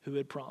who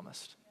had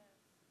promised.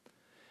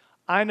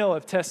 I know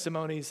of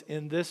testimonies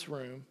in this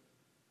room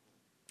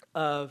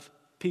of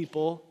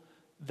people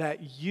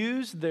that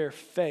use their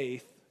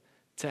faith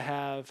to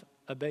have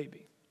a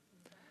baby.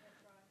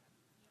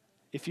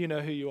 If you know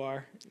who you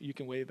are, you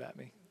can wave at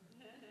me.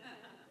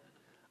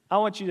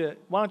 Why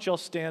don't y'all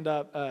stand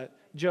up?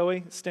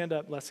 Joey, stand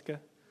up, Lesica.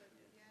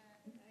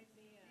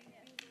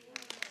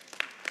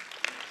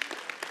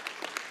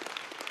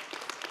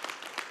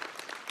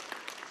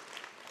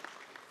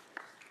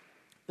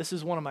 This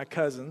is one of my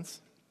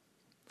cousins.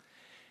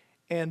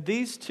 And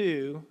these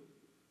two,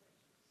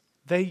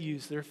 they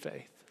use their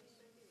faith.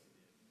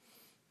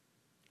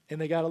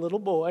 And they got a little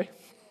boy.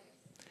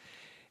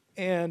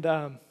 And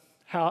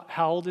how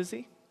old is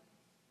he?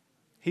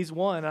 He's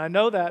 1. I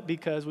know that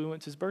because we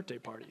went to his birthday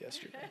party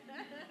yesterday.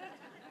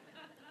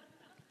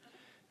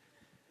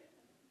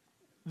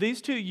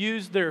 These two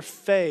used their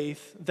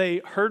faith.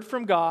 They heard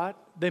from God.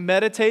 They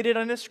meditated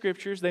on His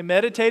scriptures. They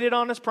meditated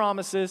on His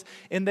promises.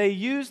 And they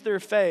used their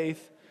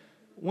faith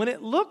when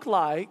it looked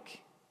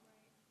like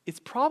it's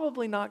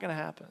probably not going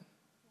to happen.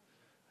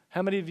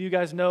 How many of you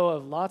guys know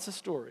of lots of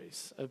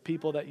stories of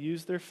people that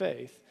use their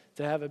faith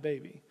to have a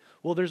baby?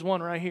 Well, there's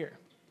one right here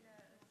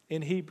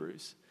in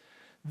Hebrews.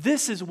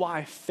 This is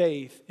why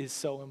faith is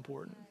so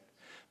important.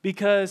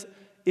 Because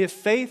if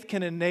faith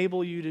can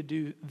enable you to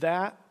do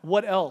that,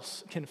 what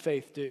else can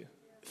faith do?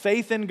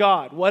 Faith in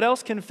God. What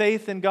else can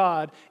faith in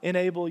God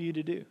enable you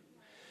to do?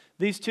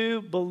 These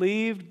two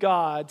believed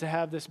God to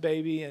have this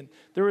baby, and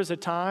there was a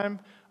time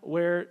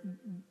where,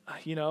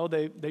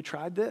 they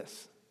tried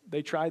this.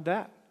 They tried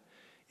that.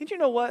 And you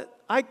know what?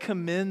 I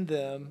commend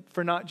them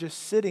for not just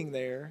sitting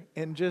there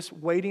and just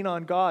waiting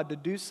on God to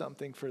do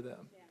something for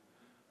them.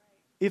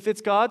 If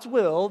it's God's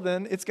will,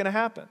 then it's going to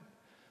happen.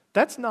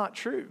 That's not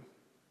true.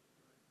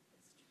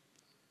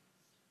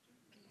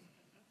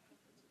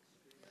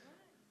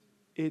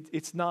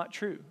 It's not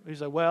true.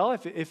 He's like, well,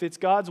 if it's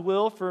God's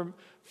will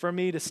for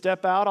me to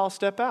step out, I'll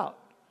step out.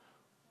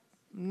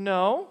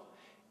 No.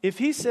 If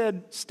He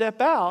said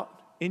step out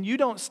and you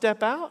don't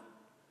step out,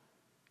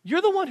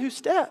 you're the one who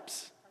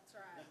steps.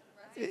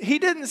 He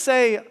didn't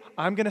say,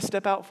 I'm going to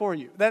step out for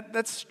you.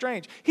 That's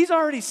strange. He's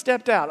already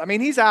stepped out. I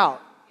mean, He's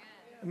out.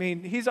 I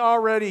mean, He's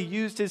already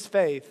used His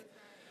faith.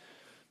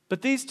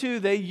 But these two,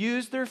 they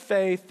used their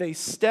faith. They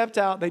stepped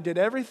out. They did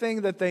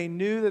everything that they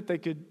knew that they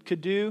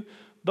could do.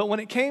 But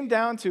when it came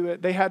down to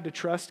it, they had to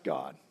trust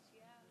God.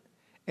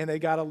 And they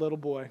got a little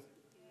boy.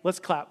 Let's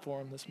clap for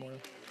him this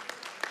morning.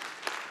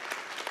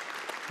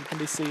 You can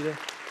be seated.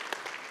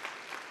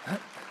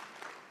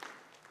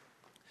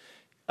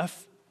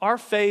 Our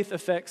faith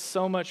affects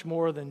so much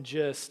more than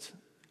just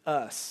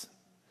us.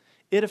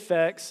 It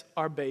affects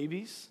our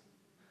babies.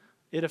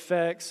 It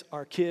affects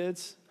our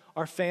kids,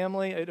 our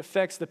family. It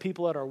affects the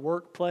people at our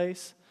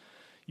workplace.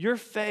 Your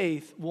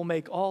faith will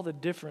make all the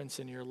difference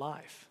in your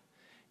life.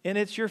 And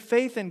it's your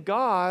faith in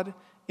God,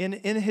 in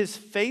His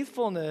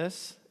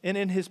faithfulness, and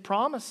in His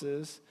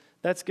promises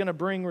that's going to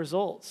bring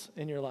results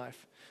in your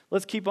life.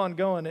 Let's keep on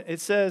going.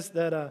 It says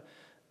that,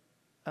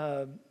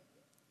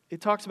 it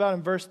talks about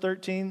in verse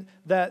 13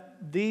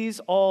 that these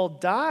all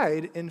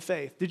died in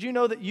faith. Did you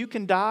know that you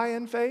can die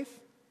in faith?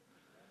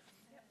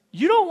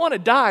 You don't want to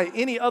die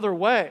any other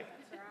way.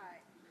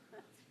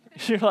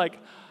 You're like,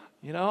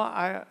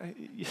 I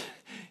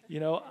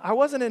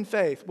wasn't in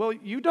faith. Well,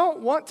 you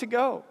don't want to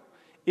go.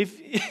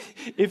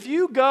 If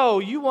you go,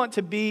 you want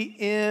to be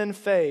in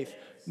faith,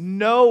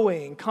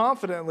 knowing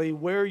confidently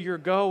where you're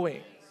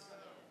going.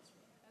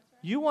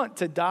 You want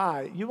to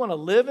die. You want to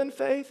live in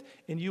faith,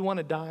 and you want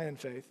to die in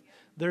faith.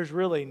 There's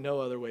really no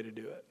other way to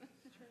do it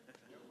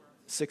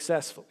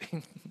successfully.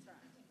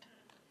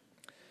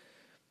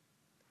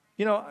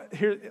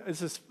 Here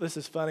this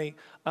is funny.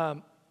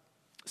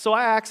 So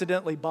I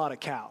accidentally bought a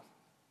cow.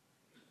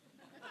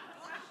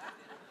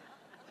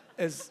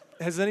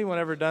 Has anyone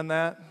ever done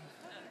that?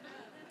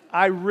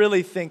 I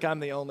really think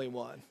I'm the only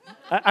one.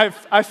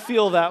 I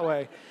feel that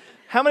way.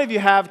 How many of you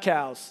have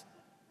cows?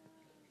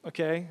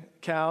 Okay,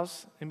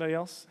 cows. Anybody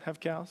else have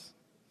cows?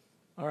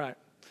 All right.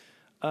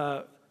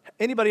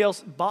 Anybody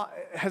else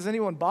has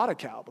anyone bought a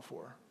cow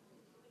before?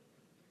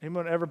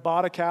 Anyone ever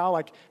bought a cow,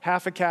 like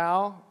half a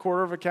cow,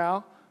 quarter of a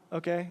cow?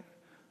 Okay.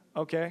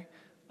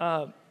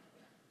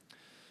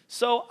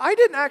 So I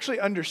didn't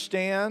actually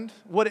understand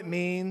what it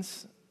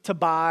means to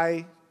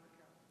buy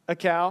a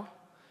cow.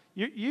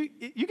 You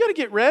got to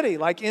get ready,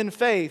 like in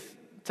faith,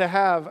 to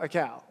have a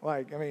cow.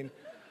 Like, I mean,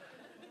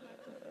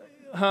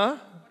 huh?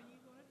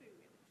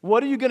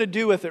 What are you going to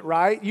do with it,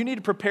 right? You need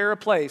to prepare a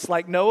place.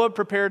 Like Noah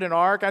prepared an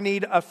ark, I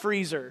need a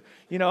freezer.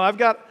 I've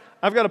got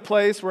a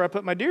place where I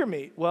put my deer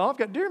meat. Well, I've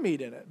got deer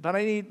meat in it, but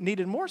I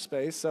needed more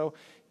space, so,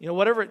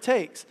 whatever it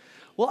takes.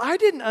 Well, I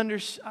didn't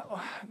understand.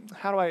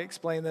 How do I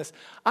explain this?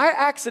 I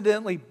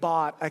accidentally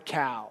bought a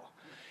cow.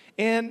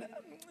 And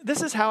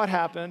this is how it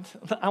happened.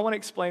 I want to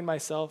explain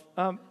myself.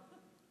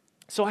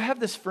 So I have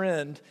this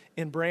friend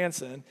in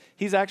Branson.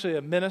 He's actually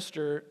a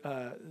minister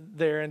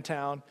there in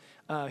town.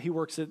 He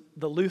works at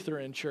the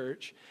Lutheran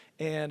church.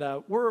 And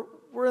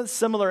we're in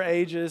similar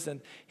ages. And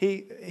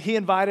he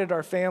invited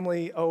our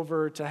family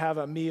over to have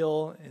a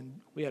meal. And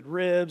we had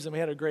ribs and we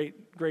had a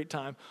great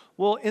time.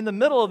 Well, in the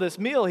middle of this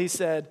meal, he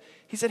said,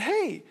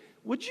 hey,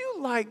 would you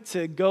like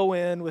to go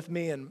in with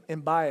me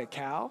and buy a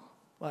cow?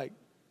 Like,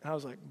 I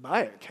was like,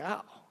 buy a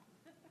cow?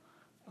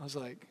 I was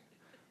like,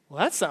 well,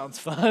 that sounds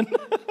fun.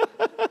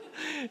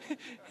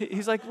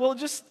 He's like, well,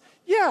 just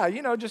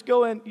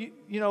go in,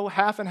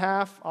 half and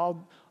half.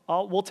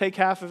 We'll take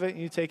half of it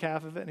and you take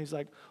half of it. And he's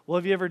like, well,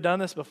 have you ever done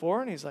this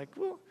before? And he's like,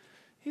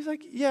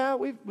 yeah,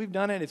 we've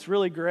done it. It's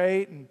really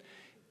great. And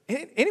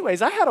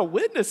anyways, I had a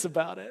witness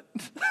about it.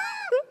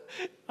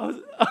 I was,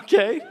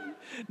 okay.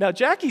 Now,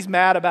 Jackie's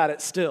mad about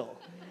it still.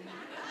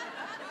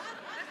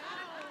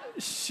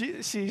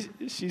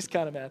 She's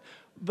kind of mad.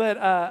 But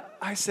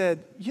I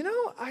said,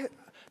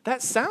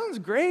 that sounds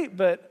great,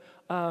 but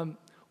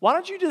why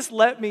don't you just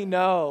let me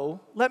know,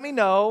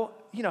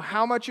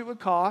 how much it would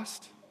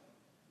cost,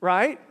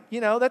 right?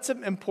 That's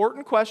an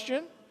important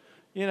question.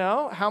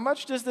 How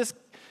much does this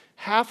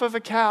half of a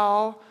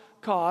cow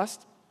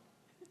cost?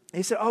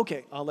 He said,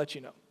 okay, I'll let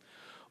you know.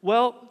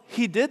 Well,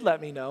 he did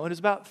let me know, and it was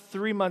about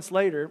 3 months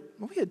later.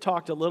 We had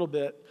talked a little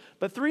bit,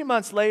 but 3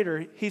 months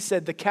later, he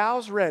said, the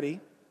cow's ready,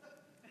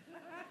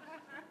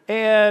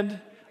 and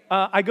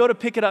I go to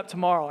pick it up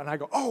tomorrow, and I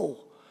go, oh,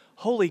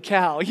 holy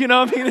cow.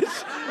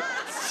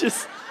 It's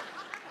just,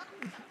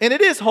 and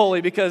it is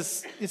holy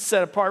because it's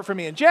set apart for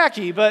me and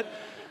Jackie, but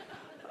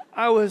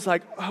I was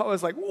like,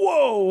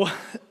 whoa,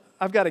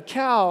 I've got a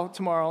cow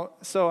tomorrow.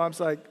 So I was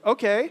like,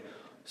 okay,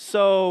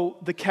 so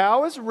the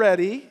cow is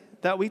ready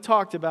that we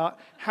talked about.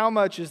 How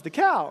much is the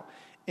cow?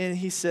 And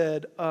he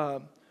said,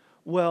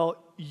 well,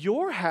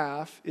 your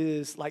half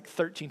is like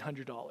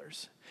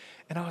 $1,300.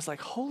 And I was like,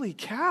 holy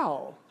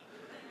cow.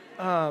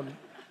 To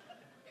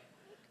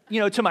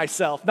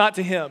myself, not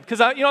to him.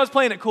 Because I was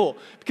playing it cool.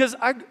 Because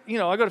I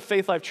go to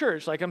Faith Life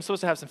Church. Like, I'm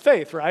supposed to have some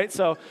faith, right?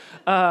 So,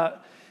 and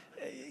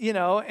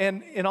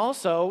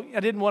also, I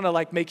didn't want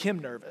to, make him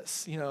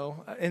nervous,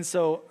 And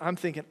so I'm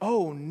thinking,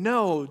 oh,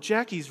 no,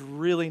 Jackie's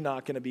really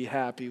not going to be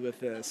happy with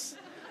this.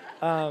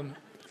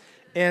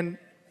 And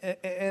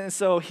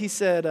so he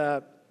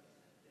said,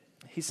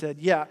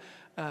 yeah,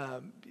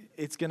 I'm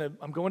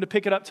going to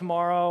pick it up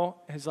tomorrow.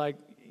 He's like,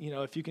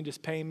 if you can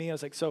just pay me. I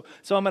was like, so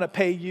I'm going to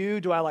pay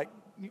you.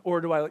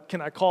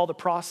 Can I call the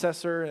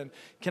processor and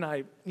can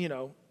I,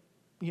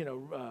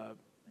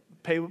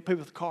 pay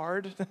with a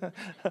card?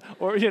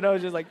 Or,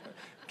 just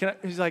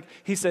like,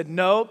 he said,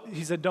 no.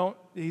 He said, don't.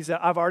 He said,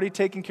 I've already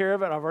taken care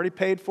of it. I've already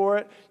paid for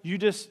it. You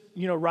just,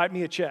 write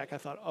me a check. I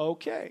thought,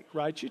 okay,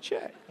 write you a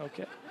check.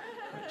 Okay,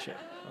 write a check.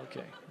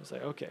 Okay. I was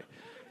like, okay,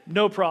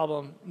 no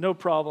problem.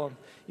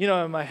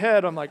 In my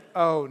head, I'm like,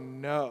 oh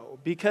no,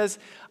 because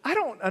I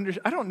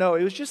don't know.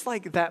 It was just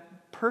like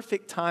that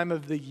perfect time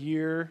of the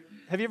year.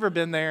 Have you ever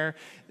been there?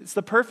 It's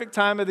the perfect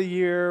time of the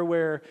year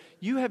where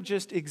you have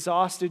just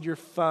exhausted your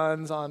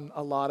funds on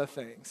a lot of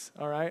things,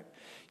 all right?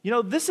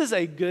 This is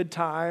a good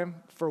time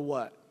for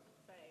what?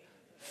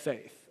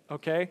 Faith,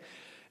 okay?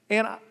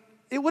 And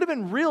it would have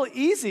been real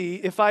easy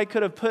if I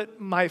could have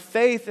put my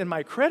faith in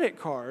my credit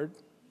card.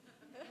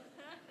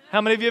 How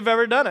many of you have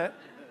ever done it?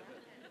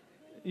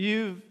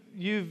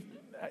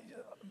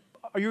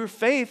 Your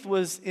faith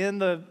was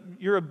in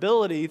your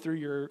ability through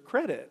your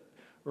credit,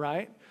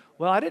 right?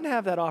 Well, I didn't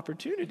have that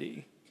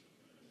opportunity.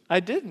 I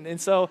didn't. And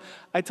so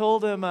I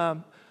told him,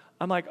 I'm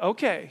like,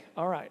 okay,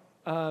 all right.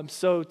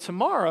 So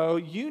tomorrow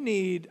you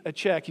need a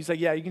check. He's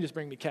like, yeah, you can just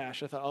bring me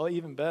cash. I thought, oh,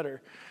 even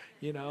better,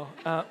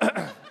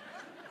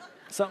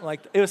 something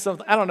like that. It was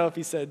something. I don't know if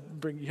he said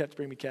you have to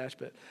bring me cash,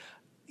 but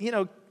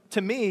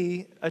to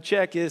me, a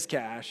check is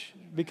cash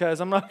because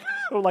I'm not.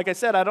 Like I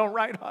said, I don't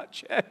write hot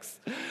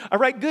checks. I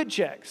write good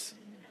checks.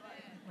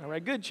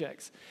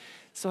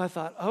 So I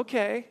thought,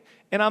 okay.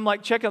 And I'm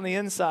like, check on the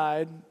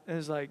inside. And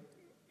it's like,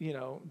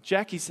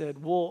 Jackie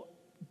said, well,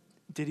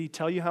 did he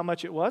tell you how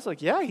much it was?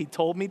 Like, yeah, he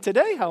told me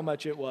today how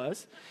much it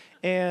was.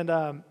 And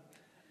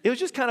it was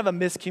just kind of a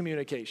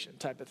miscommunication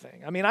type of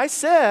thing. I mean, I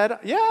said,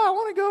 yeah, I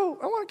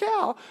want a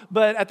cow.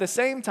 But at the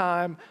same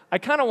time, I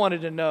kind of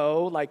wanted to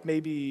know, like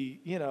maybe,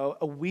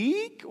 a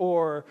week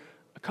or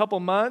a couple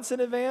months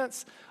in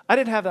advance. I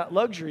didn't have that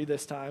luxury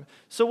this time.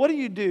 So what do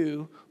you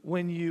do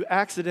when you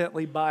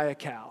accidentally buy a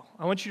cow?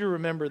 I want you to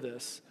remember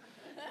this.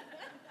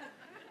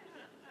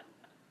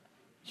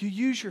 You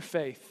use your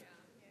faith.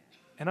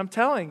 And I'm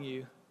telling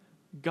you,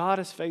 God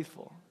is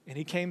faithful, and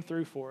he came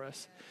through for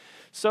us.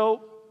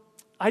 So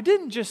I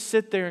didn't just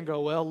sit there and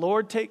go, well,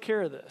 Lord, take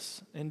care of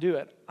this and do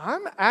it.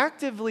 I'm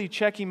actively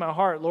checking my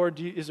heart. Lord,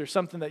 is there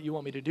something that you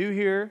want me to do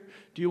here?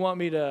 Do you want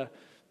me to,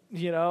 do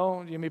you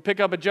want me to pick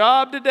up a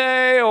job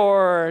today?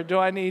 Or do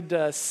I need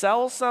to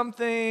sell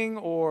something?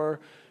 Or,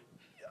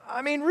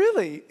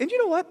 really. And you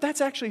know what?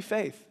 That's actually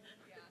faith.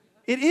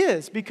 It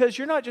is, because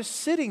you're not just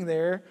sitting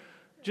there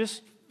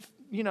just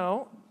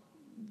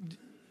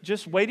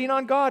waiting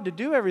on God to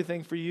do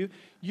everything for you.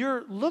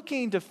 You're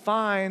looking to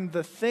find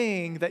the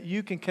thing that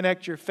you can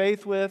connect your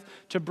faith with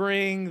to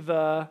bring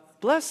the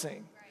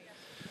blessing.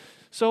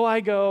 So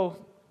I go,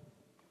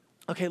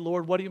 okay,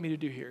 Lord, what do you want me to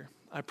do here?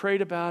 I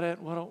prayed about it.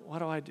 What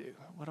do I do?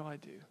 What do I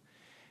do?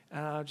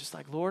 And I'm just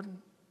like, Lord,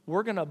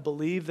 we're going to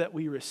believe that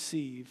we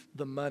receive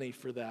the money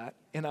for that,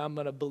 and I'm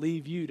going to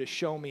believe you to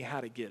show me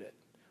how to get it.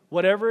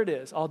 Whatever it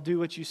is, I'll do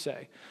what you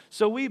say.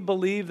 So we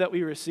believe that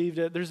we received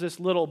it. There's this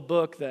little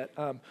book that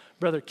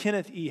Brother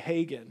Kenneth E.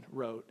 Hagin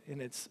wrote,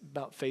 and it's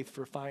about faith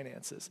for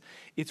finances.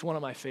 It's one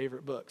of my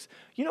favorite books.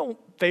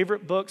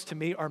 Favorite books to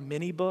me are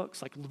mini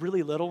books, like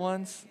really little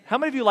ones. How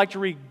many of you like to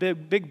read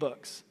big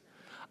books?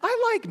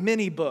 I like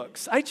mini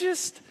books. I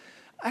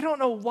don't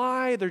know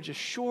why. They're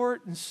just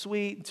short and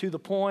sweet and to the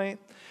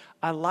point.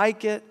 I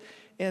like it.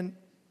 And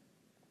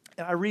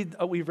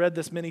we've read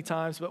this many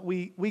times, but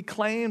we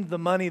claimed the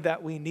money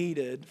that we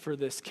needed for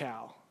this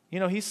cow.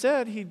 He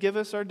said he'd give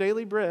us our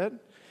daily bread.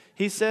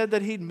 He said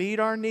that he'd meet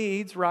our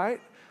needs,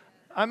 right?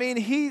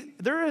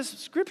 There is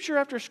scripture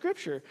after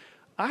scripture.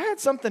 I had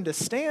something to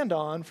stand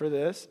on for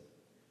this.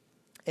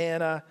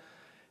 And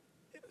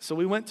so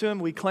we went to him.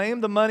 We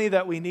claimed the money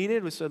that we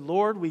needed. We said,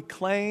 Lord, we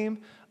claim,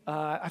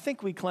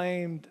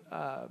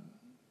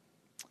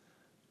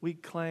 we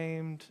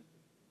claimed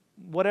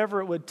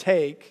whatever it would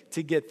take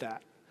to get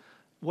that.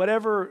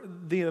 Whatever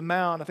the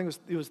amount, I think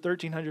it was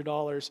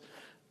 $1,300.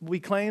 We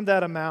claimed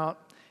that amount,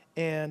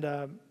 and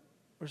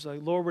we're just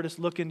like, Lord, we're just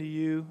looking to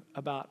you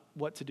about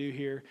what to do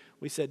here.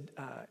 We said,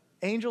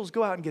 angels,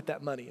 go out and get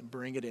that money and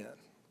bring it in.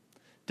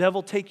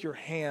 Devil, take your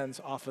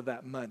hands off of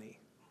that money.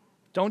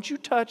 Don't you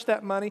touch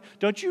that money.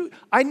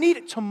 I need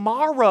it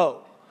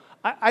tomorrow.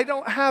 I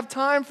don't have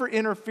time for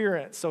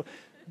interference. So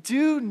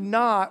do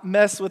not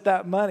mess with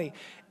that money.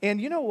 And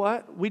you know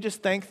what? We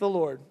just thanked the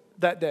Lord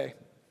that day.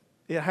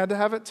 I had to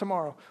have it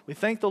tomorrow. We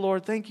thank the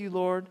Lord. Thank you,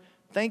 Lord.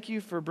 Thank you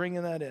for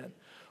bringing that in.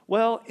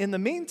 Well, in the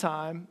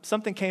meantime,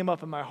 something came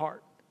up in my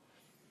heart.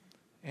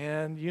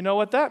 And you know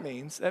what that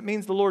means? That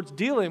means the Lord's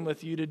dealing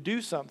with you to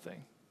do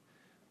something.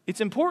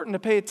 It's important to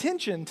pay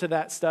attention to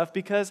that stuff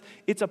because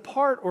it's a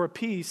part or a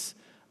piece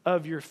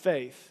of your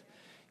faith.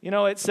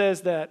 It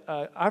says that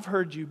I've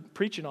heard you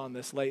preaching on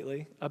this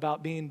lately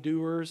about being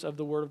doers of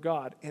the Word of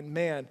God. And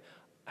man,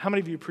 how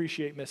many of you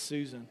appreciate Miss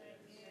Susan?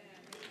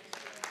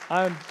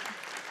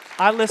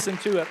 I listen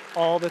to it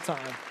all the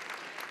time,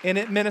 and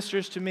it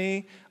ministers to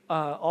me.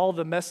 All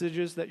the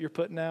messages that you're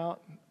putting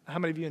out, how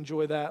many of you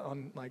enjoy that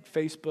on like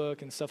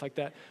Facebook and stuff like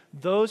that?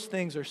 Those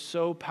things are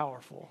so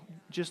powerful.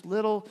 Just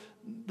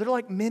they're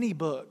like mini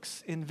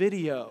books in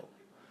video,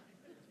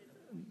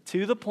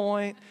 to the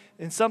point,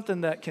 and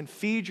something that can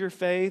feed your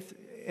faith.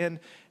 And,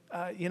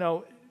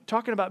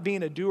 talking about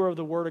being a doer of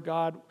the Word of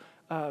God,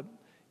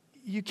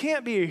 you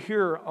can't be a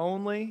hearer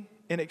only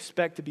and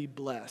expect to be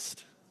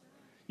blessed.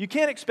 You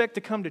can't expect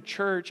to come to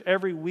church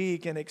every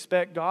week and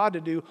expect God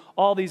to do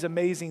all these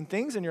amazing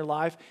things in your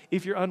life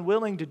if you're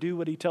unwilling to do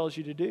what he tells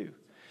you to do.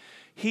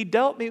 He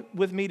dealt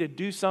with me to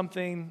do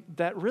something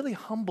that really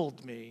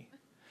humbled me.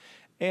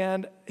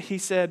 And he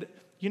said,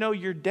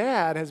 your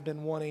dad has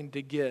been wanting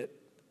to get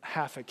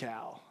half a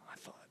cow.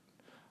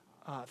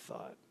 I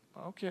thought,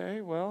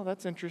 okay, well,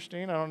 that's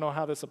interesting. I don't know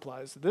how this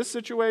applies to this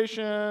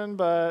situation,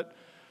 but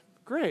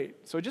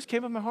great. So it just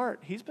came in my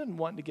heart. He's been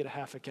wanting to get a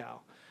half a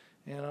cow.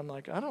 And I'm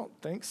like, I don't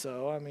think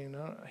so.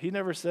 He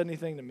never said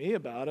anything to me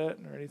about it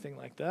or anything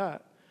like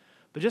that.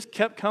 But just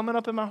kept coming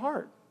up in my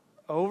heart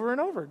over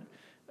and over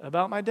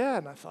about my dad.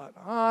 And I thought,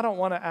 I don't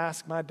want to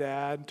ask my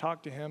dad and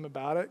talk to him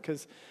about it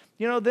because,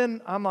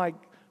 then I'm like,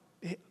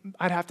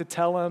 I'd have to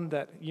tell him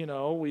that,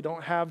 we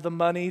don't have the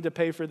money to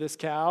pay for this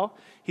cow.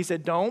 He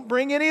said, don't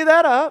bring any of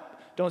that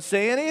up. Don't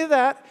say any of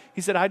that.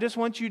 He said, I just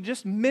want you to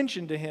just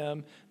mention to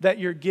him that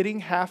you're getting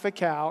half a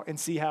cow and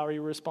see how he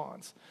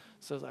responds.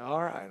 So I was like,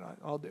 all right,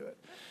 I'll do it.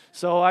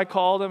 So I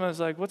called him. I was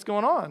like, what's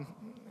going on?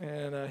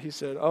 And he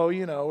said,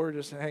 we're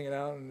just hanging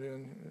out and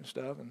doing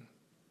stuff.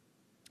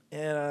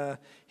 And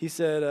he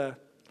said,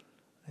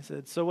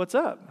 so what's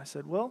up? I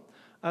said, well,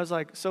 I was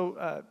like,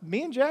 so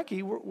me and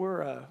Jackie,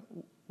 we're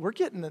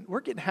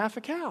getting half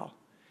a cow.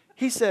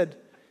 He said,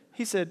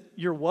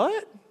 you're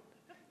what?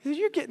 He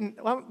said,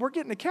 we're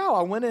getting a cow.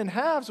 I went in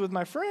halves with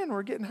my friend.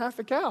 We're getting half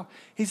a cow.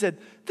 He said,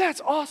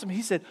 that's awesome.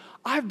 He said,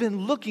 I've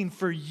been looking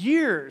for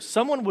years.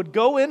 Someone would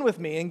go in with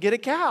me and get a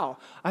cow.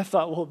 I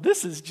thought, well,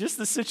 this is just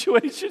the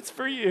situations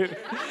for you.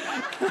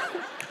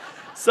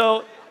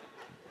 So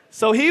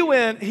So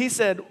he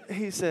said,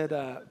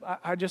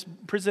 I just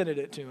presented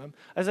it to him.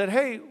 I said,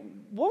 hey,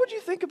 what would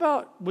you think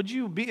about, would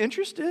you be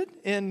interested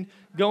in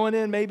going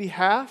in maybe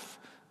half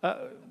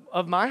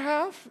of my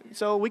half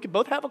so we could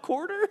both have a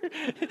quarter?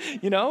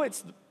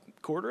 It's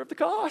a quarter of the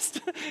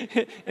cost.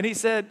 And he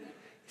said,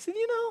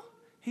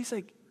 he's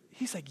like,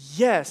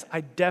 yes, I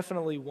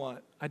definitely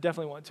want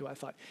to. I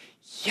thought,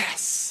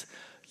 yes.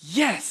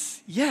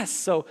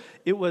 So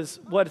it was,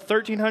 what,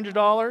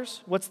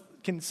 $1,300?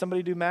 Can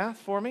somebody do math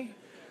for me?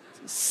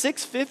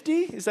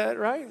 $650, is that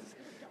right?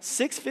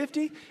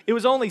 $650? It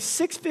was only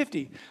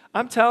 $650.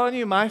 I'm telling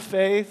you, my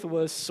faith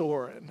was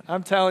soaring.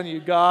 I'm telling you,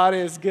 God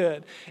is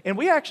good. And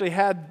we actually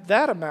had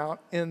that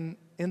amount in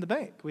the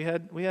bank. We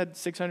had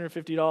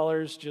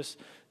 $650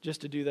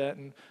 just to do that.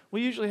 And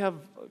we usually have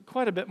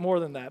quite a bit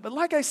more than that. But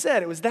like I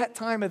said, it was that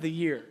time of the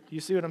year. You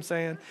see what I'm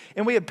saying?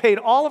 And we had paid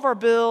all of our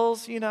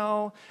bills,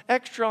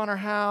 extra on our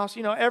house,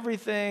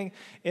 everything.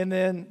 And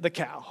then the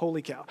cow,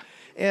 holy cow.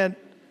 And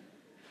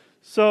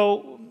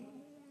so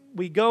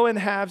we go in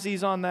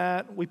halvesies on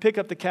that. We pick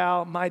up the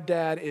cow. My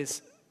dad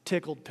is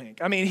tickled pink.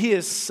 I mean, he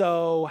is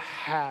so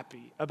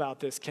happy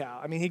about this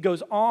cow. I mean, he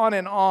goes on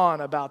and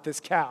on about this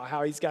cow,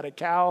 how he's got a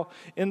cow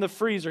in the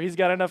freezer. He's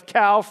got enough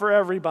cow for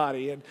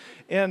everybody.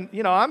 And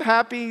I'm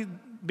happy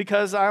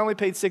because I only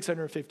paid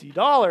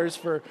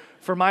 $650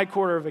 for my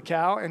quarter of a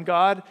cow, and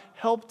God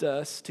helped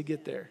us to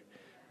get there.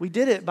 We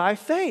did it by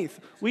faith.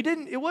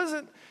 It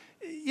wasn't,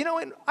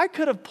 and I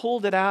could have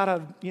pulled it out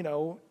of,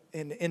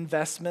 an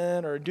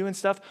investment or doing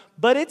stuff,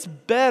 but it's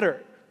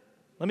better.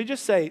 Let me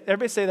just say,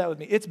 everybody say that with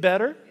me. It's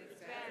better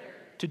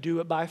to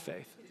do it by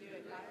faith.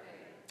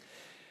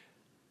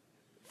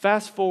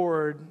 Fast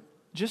forward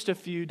just a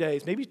few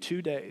days, maybe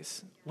 2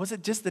 days. Was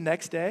it just the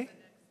next day?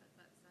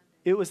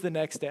 It was the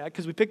next day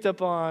because we picked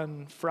up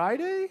on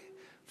Friday,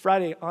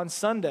 on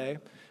Sunday.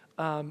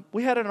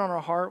 We had it on our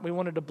heart. We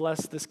wanted to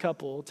bless this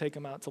couple, take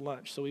them out to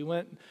lunch. So we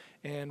went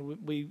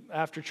and we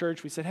after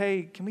church, we said,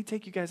 hey, can we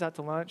take you guys out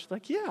to lunch?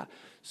 Like, yeah.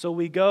 So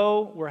we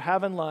go, we're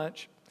having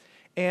lunch,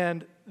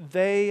 and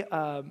they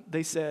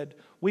said,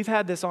 we've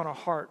had this on our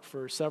heart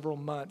for several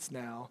months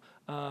now,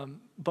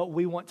 but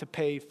we want to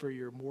pay for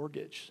your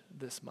mortgage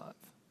this month.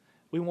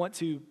 We want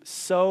to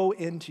sow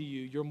into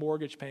you your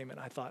mortgage payment.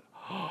 I thought,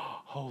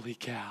 oh, holy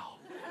cow.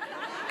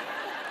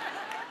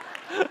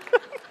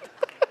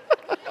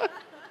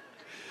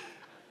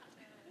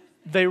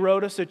 They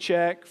wrote us a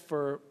check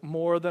for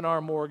more than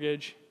our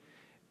mortgage,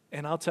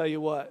 and I'll tell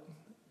you what,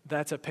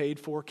 that's a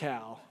paid-for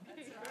cow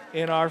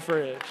in our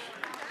fridge.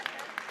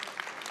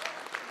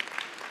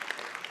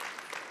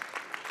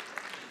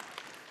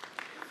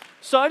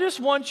 So I just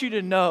want you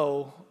to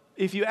know,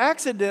 if you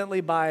accidentally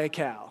buy a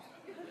cow,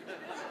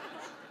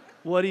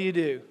 what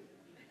do?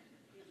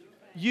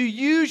 You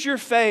use your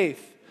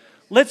faith.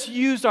 Let's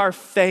use our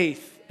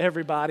faith,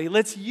 everybody.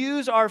 Let's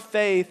use our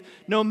faith.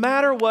 No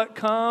matter what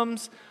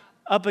comes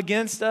up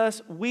against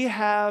us, we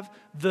have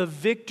the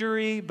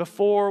victory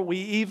before we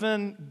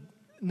even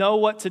know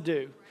what to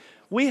do.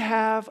 We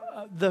have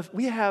the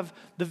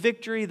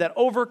victory that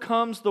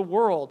overcomes the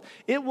world.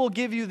 It will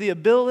give you the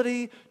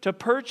ability to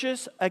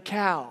purchase a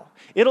cow.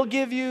 It'll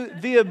give you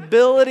the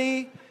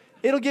ability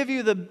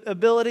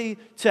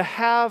to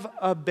have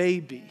a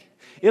baby.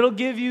 It'll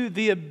give you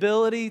the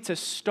ability to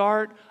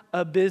start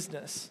a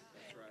business.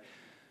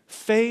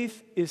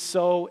 Faith is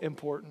so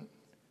important.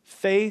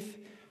 Faith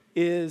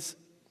is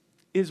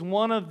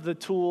one of the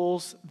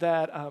tools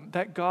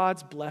that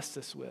God's blessed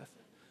us with.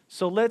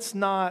 So let's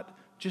not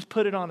just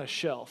put it on a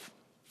shelf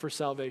for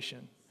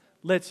salvation.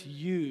 Let's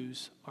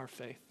use our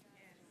faith.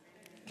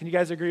 Can you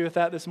guys agree with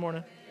that this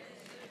morning?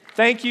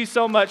 Thank you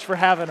so much for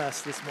having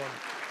us this morning.